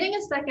 I'm getting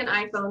a second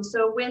iPhone.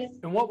 So with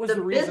And what was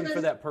the reason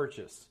for that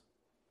purchase?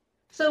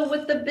 So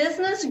with the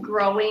business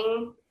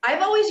growing,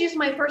 I've always used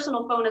my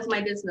personal phone as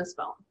my business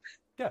phone.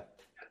 Yeah.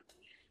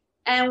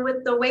 And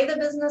with the way the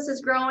business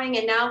is growing,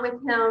 and now with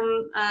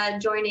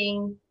him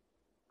joining,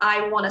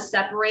 I want to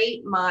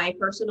separate my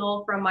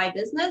personal from my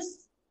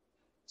business.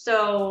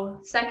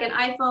 So second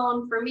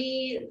iPhone for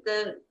me,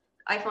 the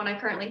iPhone I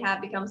currently have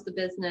becomes the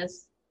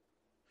business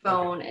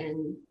phone,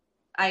 and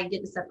I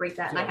get to separate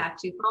that. And I have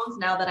two phones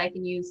now that I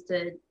can use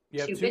to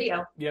shoot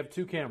video. You have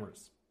two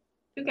cameras.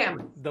 Two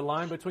cameras. The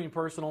line between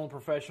personal and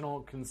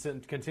professional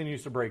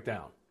continues to break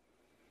down.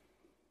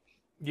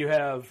 You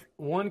have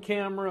one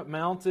camera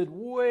mounted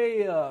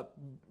way up,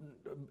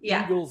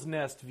 eagle's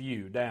nest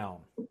view down.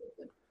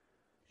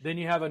 Then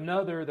you have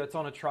another that's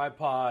on a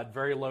tripod,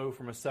 very low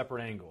from a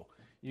separate angle.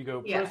 You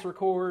go press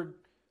record,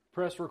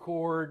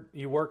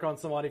 you work on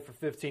somebody for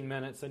 15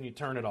 minutes, and you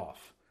turn it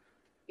off.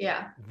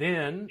 Yeah.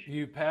 Then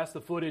you pass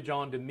the footage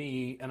on to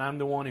me, and I'm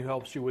the one who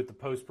helps you with the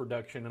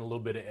post-production and a little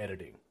bit of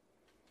editing.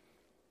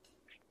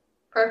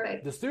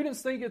 Perfect. The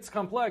students think it's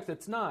complex.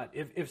 It's not.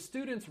 If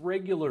students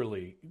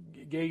regularly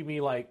gave me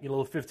like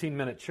little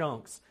 15-minute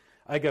chunks,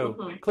 I go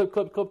clip,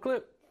 clip, clip,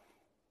 clip,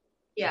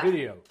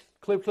 video,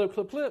 clip, clip,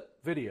 clip, clip,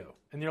 video.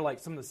 And they're like,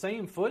 some of the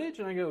same footage?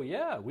 And I go,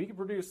 yeah, we could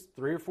produce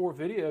 3 or 4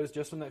 videos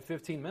just from that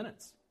 15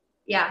 minutes.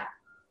 Yeah.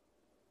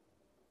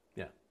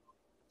 Yeah.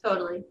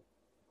 Totally.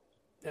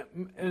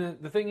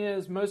 And the thing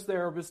is, most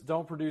therapists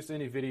don't produce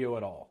any video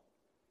at all.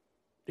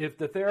 If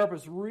the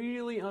therapist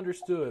really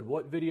understood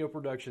what video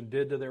production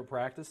did to their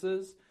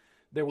practices,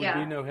 there would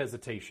be no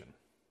hesitation.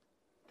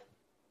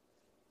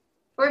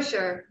 For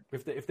sure.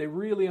 If they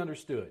really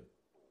understood.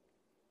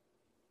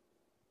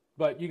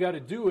 But you got to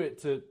do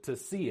it to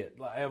see it.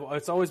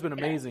 It's always been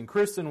amazing.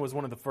 Kristen was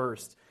one of the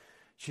first.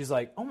 She's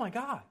like, oh my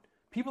God,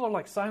 people are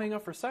like signing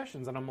up for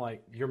sessions. And I'm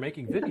like, you're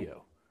making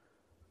video.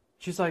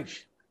 She's like,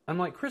 I'm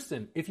like,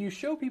 Kristen, if you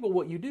show people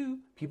what you do,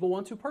 people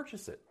want to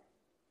purchase it.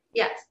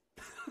 Yes.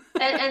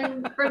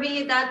 and for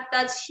me,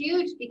 that's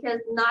huge, because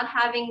not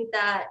having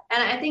that,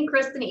 and I think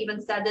Kristen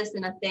even said this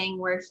in a thing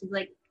where she's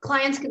like,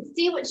 clients could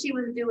see what she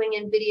was doing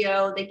in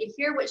video, they could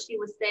hear what she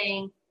was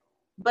saying,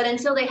 but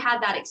until they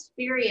had that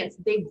experience,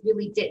 they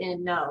really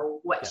didn't know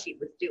what she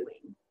was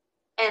doing.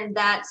 And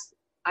that's,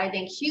 I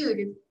think,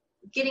 huge,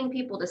 getting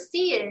people to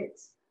see it,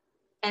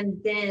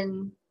 and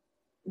then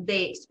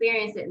they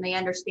experience it and they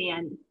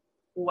understand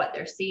what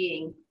they're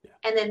seeing.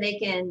 And then they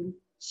can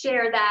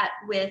share that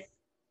with,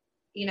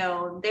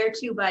 their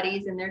 2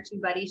 buddies, and their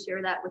 2 buddies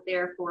share that with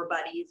their 4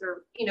 buddies,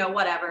 or,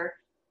 whatever.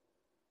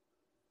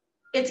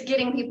 It's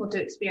getting people to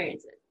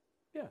experience it.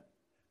 Yeah.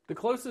 The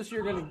closest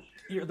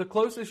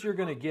you're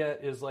gonna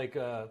get is like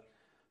a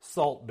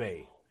Salt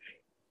Bay.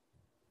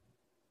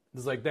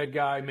 It's like that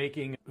guy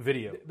making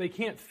video. They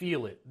can't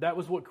feel it. That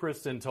was what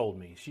Kristen told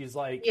me. She's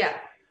like, yeah.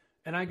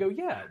 And I go,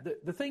 yeah.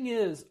 The thing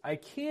is, I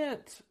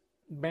can't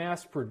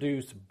mass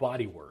produce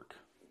body work,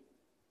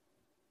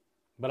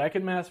 but I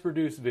can mass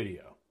produce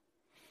video.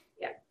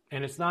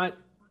 And it's not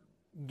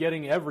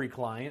getting every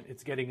client,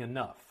 it's getting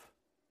enough.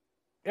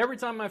 Every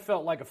time I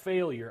felt like a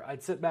failure,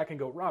 I'd sit back and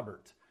go,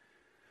 Robert,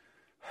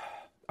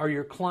 are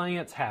your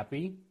clients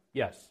happy?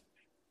 Yes.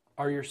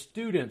 Are your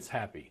students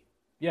happy?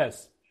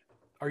 Yes.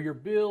 Are your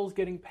bills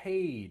getting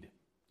paid?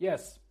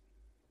 Yes.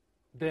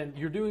 Then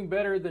you're doing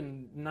better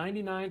than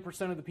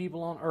 99% of the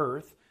people on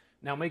earth.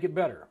 Now make it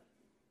better.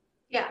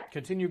 Yeah.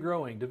 Continue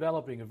growing,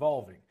 developing,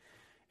 evolving.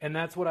 And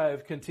that's what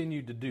I've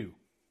continued to do.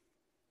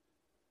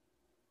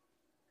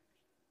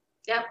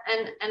 Yep.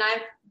 And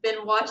I've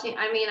been watching,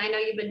 I mean, I know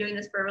you've been doing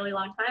this for a really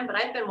long time, but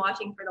I've been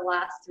watching for the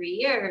last 3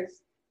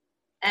 years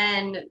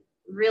and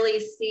really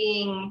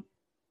seeing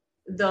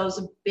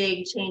those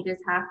big changes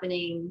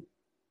happening.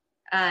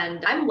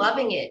 And I'm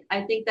loving it.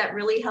 I think that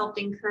really helped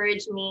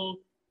encourage me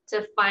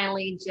to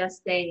finally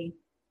just say,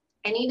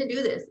 I need to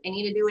do this. I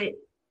need to do it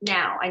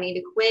now. I need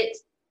to quit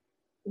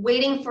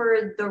waiting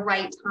for the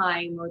right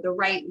time or the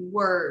right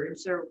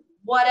words or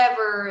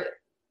whatever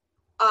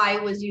I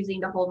was using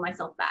to hold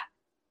myself back.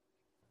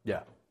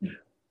 Yeah.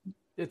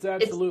 It's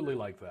absolutely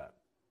like that.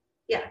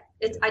 Yeah.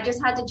 I just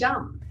had to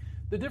jump.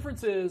 The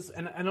difference is,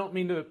 and I don't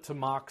mean to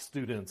mock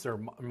students or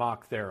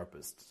mock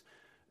therapists.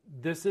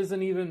 This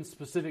isn't even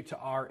specific to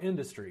our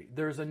industry.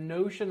 There's a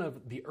notion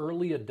of the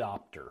early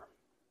adopter.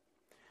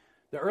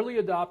 The early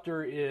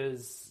adopter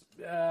is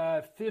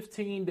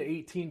 15 to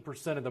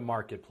 18% of the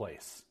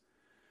marketplace.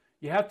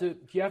 You have to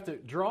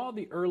draw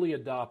the early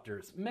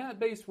adopters.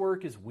 Mat-based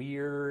work is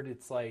weird.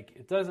 It's like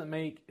it's less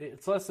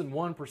than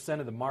 1%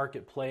 of the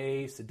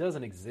marketplace. It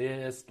doesn't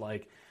exist.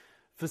 Like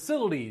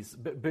facilities,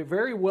 but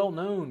very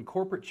well-known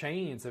corporate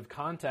chains have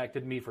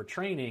contacted me for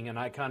training, and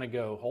I kind of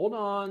go, hold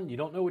on, you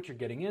don't know what you're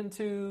getting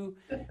into.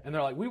 And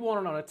they're like, we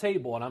want it on a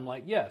table. And I'm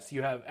like, yes,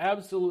 you have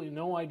absolutely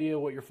no idea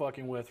what you're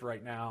fucking with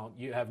right now.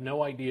 You have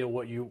no idea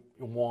what you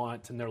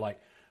want. And they're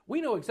like, we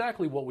know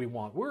exactly what we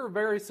want. We're a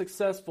very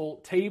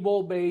successful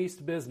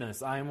table-based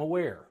business, I am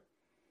aware.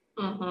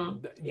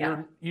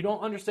 Yeah. You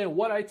don't understand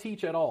what I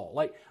teach at all.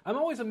 Like, I'm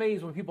always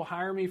amazed when people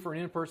hire me for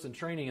an in-person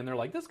training and they're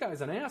like, this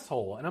guy's an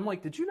asshole. And I'm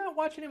like, did you not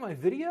watch any of my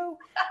video?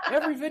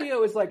 Every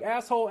video is like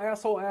asshole,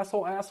 asshole,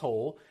 asshole,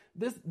 asshole.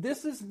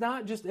 This is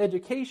not just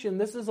education.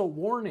 This is a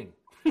warning.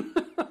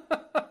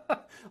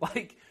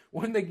 Like,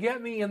 when they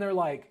get me and they're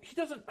like, he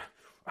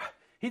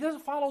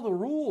doesn't follow the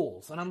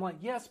rules. And I'm like,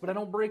 yes, but I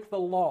don't break the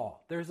law.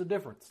 There's a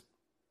difference.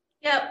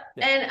 Yep.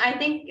 Yeah. And I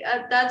think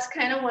that's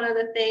kind of one of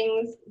the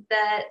things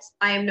that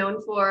I am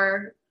known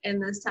for in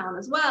this town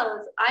as well,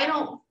 is I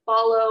don't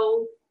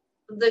follow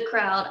the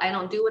crowd. I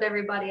don't do what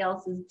everybody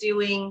else is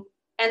doing.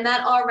 And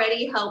that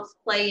already helps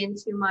play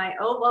into my,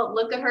 oh, well,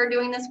 look at her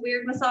doing this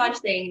weird massage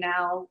thing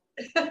now.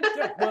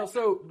 Yeah, well,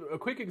 so a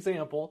quick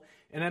example,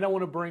 and I don't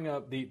want to bring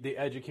up the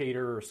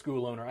educator or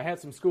school owner. I had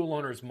some school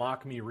owners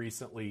mock me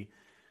recently,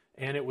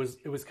 and it was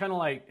kind of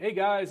like, hey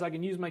guys, I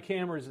can use my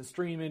cameras and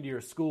stream into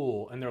your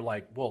school. And they're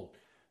like, well,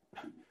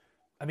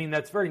 I mean,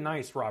 that's very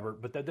nice,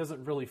 Robert, but that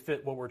doesn't really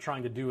fit what we're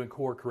trying to do in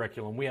core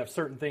curriculum. We have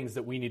certain things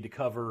that we need to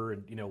cover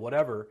and,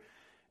 whatever.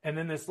 And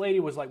then this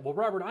lady was like, well,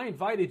 Robert, I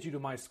invited you to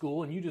my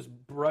school and you just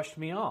brushed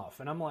me off.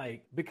 And I'm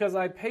like, because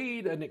I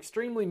paid an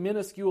extremely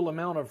minuscule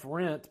amount of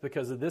rent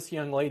because of this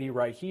young lady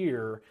right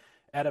here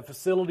at a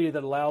facility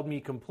that allowed me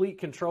complete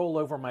control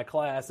over my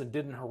class and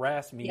didn't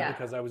harass me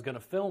because I was going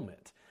to film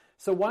it.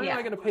 So why am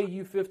I going to pay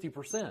you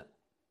 50%?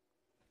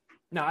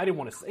 Now, I didn't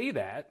want to say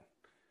that.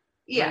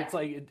 Yeah. But it's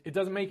like, it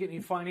doesn't make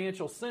any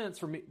financial sense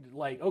for me.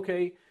 Like,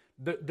 okay,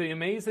 the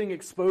amazing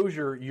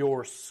exposure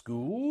your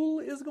school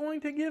is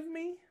going to give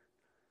me?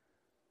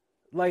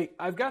 Like,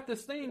 I've got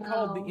this thing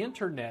called the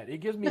internet. It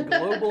gives me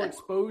global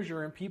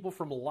exposure, and people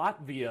from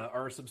Latvia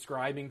are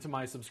subscribing to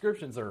my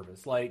subscription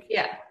service. Like,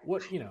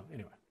 what,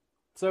 anyway.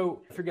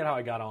 So, I forget how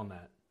I got on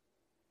that.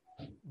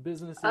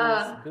 Businesses,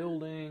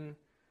 building.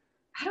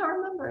 I don't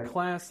remember.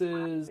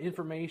 Classes,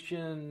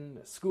 information,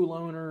 school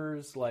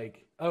owners,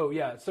 like, oh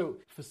yeah. So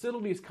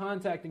facilities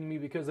contacting me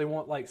because they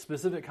want like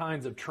specific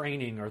kinds of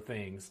training or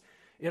things.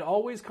 It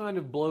always kind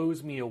of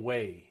blows me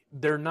away.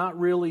 They're not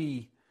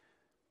really,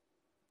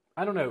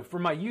 I don't know,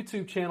 from my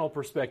YouTube channel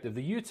perspective,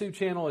 the YouTube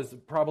channel is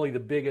probably the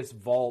biggest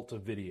vault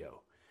of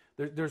video.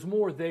 There's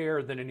more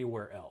there than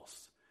anywhere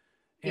else.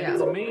 And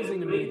it's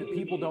amazing to me that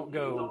people don't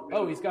go,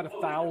 oh, he's got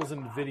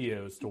 1,000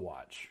 videos to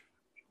watch.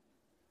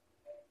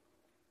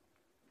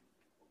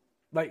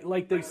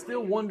 Like they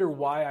still wonder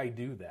why I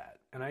do that.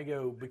 And I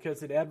go,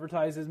 because it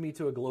advertises me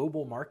to a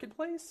global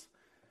marketplace?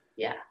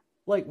 Yeah.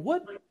 Like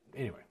what?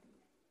 Anyway.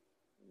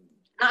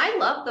 I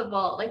love the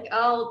vault. Like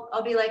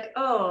I'll be like,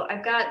 oh,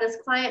 I've got this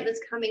client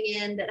that's coming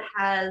in that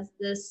has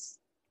this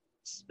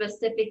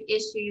specific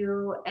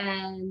issue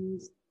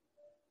and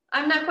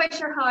I'm not quite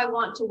sure how I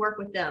want to work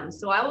with them.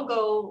 So I will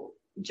go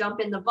jump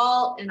in the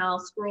vault and I'll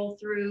scroll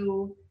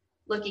through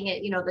looking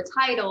at, the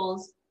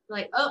titles,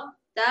 like, oh,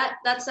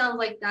 that sounds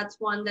like that's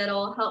one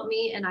that'll help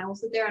me, and I will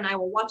sit there and I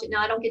will watch it.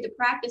 Now I don't get to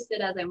practice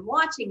it as I'm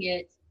watching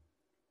it,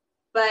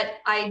 but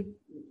I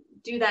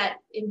do that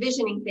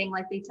envisioning thing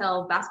like they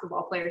tell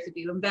basketball players to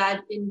do.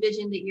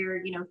 Envision that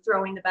you're,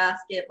 throwing the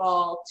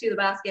basketball to the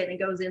basket and it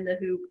goes in the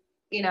hoop,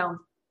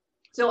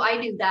 So I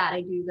do that.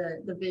 I do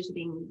the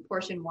visioning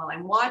portion while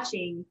I'm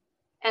watching,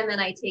 and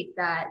then I take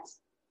that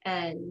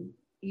and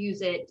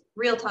use it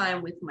real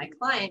time with my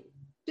client.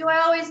 Do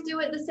I always do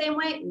it the same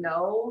way?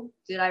 No.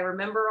 Did I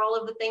remember all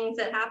of the things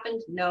that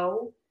happened?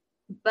 No.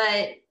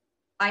 But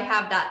I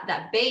have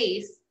that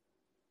base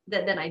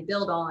that then I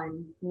build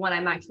on when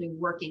I'm actually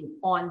working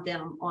on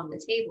them on the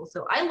table.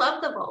 So I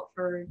love the vault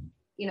for,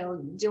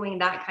 doing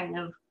that kind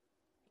of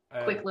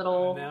quick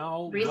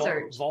little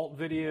research. Vault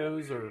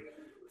videos are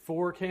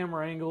 4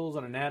 camera angles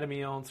and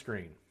anatomy on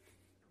screen.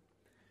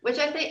 Which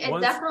I think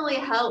it definitely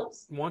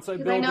helps. Once I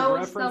build a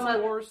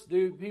reference course,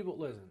 dude, people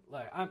listen.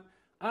 Like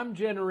I'm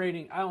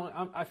generating.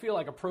 I feel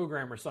like a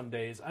programmer some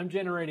days. I'm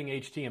generating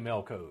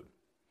HTML code.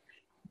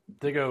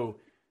 They go,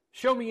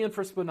 show me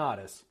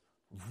infraspinatus.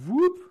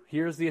 Whoop!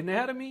 Here's the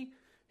anatomy.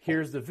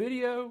 Here's the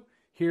video.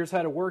 Here's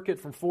how to work it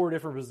from 4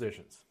 different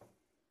positions.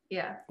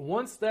 Yeah.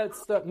 Once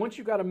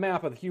you've got a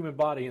map of the human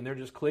body and they're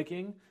just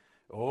clicking,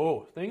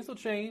 things will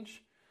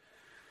change.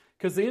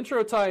 Because the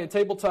intro tie and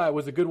table tie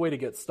was a good way to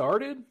get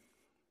started.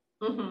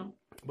 Mm-hmm.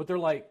 But they're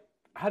like,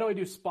 how do I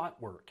do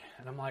spot work?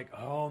 And I'm like,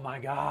 oh my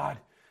God.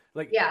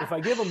 Like, if I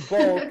give them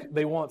bulk,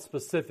 they want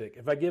specific.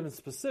 If I give them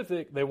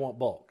specific, they want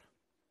bulk.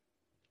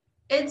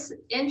 It's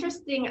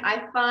interesting.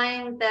 I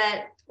find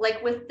that,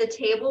 like with the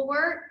table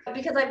work,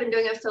 because I've been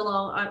doing it so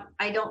long,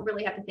 I don't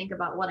really have to think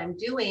about what I'm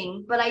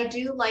doing. But I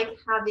do like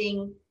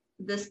having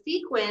the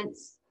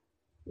sequence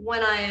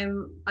when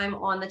I'm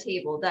on the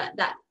table,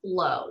 that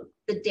flow,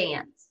 the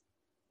dance.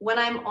 When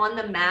I'm on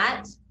the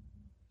mat,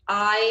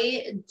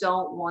 I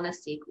don't want a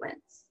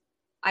sequence.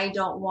 I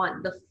don't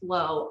want the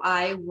flow.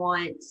 I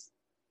want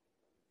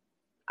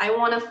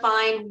to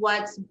find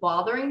what's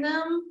bothering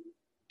them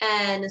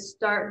and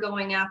start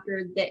going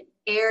after the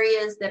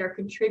areas that are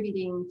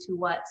contributing to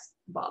what's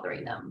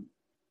bothering them.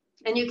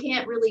 And you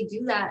can't really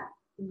do that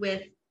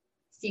with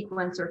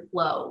sequence or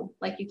flow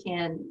like you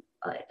can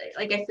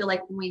like I feel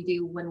like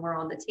when we're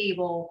on the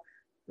table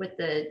with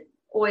the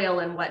oil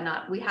and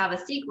whatnot, we have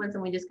a sequence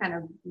and we just kind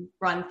of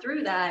run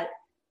through that,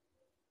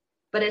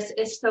 but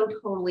it's so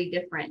totally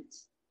different.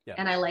 Yeah.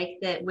 And I like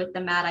that with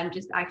the mat, I'm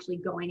just actually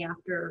going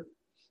after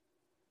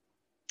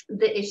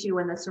the issue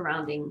in the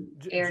surrounding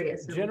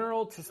areas.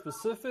 General to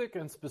specific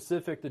and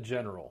specific to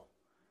general.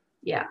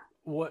 Yeah.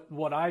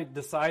 What I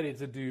decided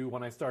to do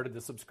when I started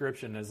the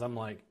subscription is I'm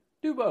like,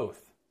 do both.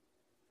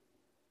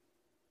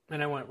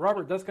 And I went,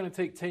 Robert, that's going to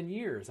take 10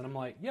 years. And I'm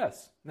like,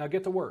 yes, now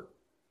get to work.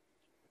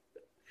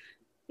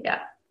 Yeah.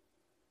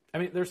 I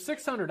mean, there's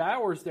 600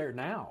 hours there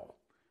now.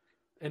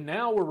 And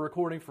now we're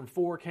recording from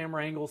 4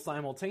 camera angles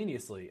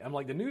simultaneously. I'm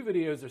like, the new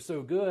videos are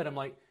so good. I'm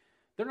like,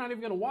 they're not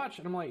even going to watch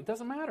it. I'm like, it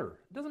doesn't matter.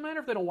 It doesn't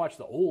matter if they don't watch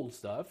the old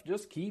stuff.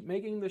 Just keep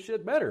making the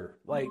shit better.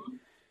 Like,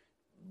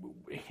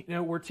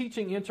 we're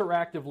teaching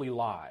interactively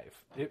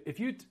live. If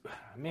you'd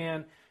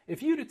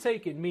have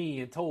taken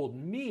me and told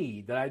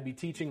me that I'd be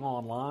teaching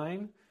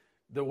online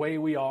the way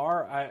we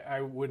are,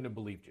 I wouldn't have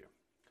believed you.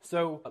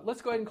 So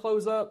let's go ahead and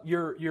close up.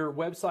 Your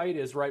website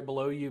is right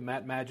below you,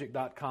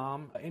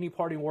 mattmagic.com. Any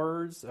parting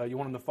words? You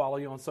want them to follow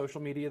you on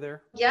social media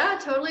there? Yeah,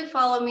 totally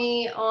follow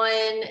me on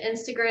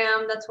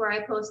Instagram. That's where I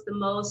post the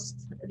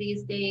most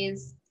these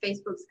days.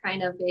 Facebook's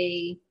kind of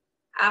a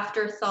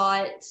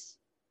afterthought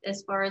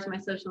as far as my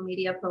social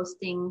media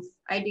postings.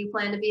 I do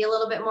plan to be a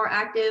little bit more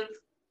active,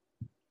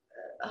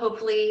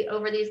 hopefully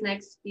over these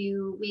next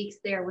few weeks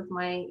there with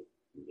my,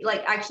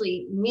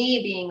 actually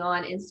me being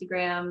on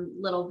Instagram,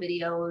 little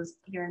videos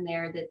here and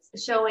there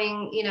that's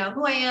showing,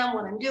 who I am,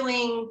 what I'm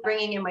doing,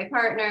 bringing in my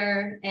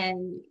partner,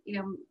 and,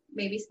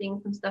 maybe seeing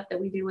some stuff that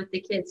we do with the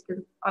kids,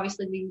 because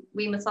obviously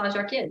we massage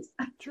our kids.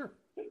 Sure.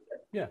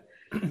 Yeah.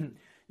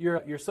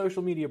 Your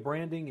social media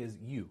branding is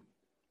you.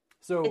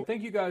 So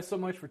thank you guys so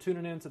much for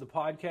tuning in to the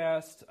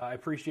podcast. I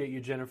appreciate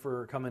you,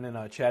 Jennifer, coming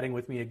and chatting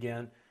with me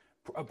again.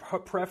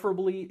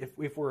 Preferably,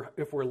 if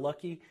we're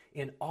lucky,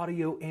 in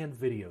audio and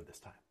video this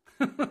time.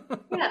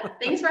 Yeah,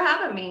 thanks for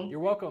having me. You're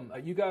welcome.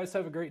 You guys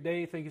have a great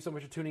day. Thank you so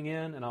much for tuning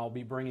in, and I'll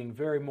be bringing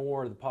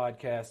more of the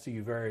podcast to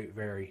you very,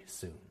 very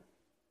soon.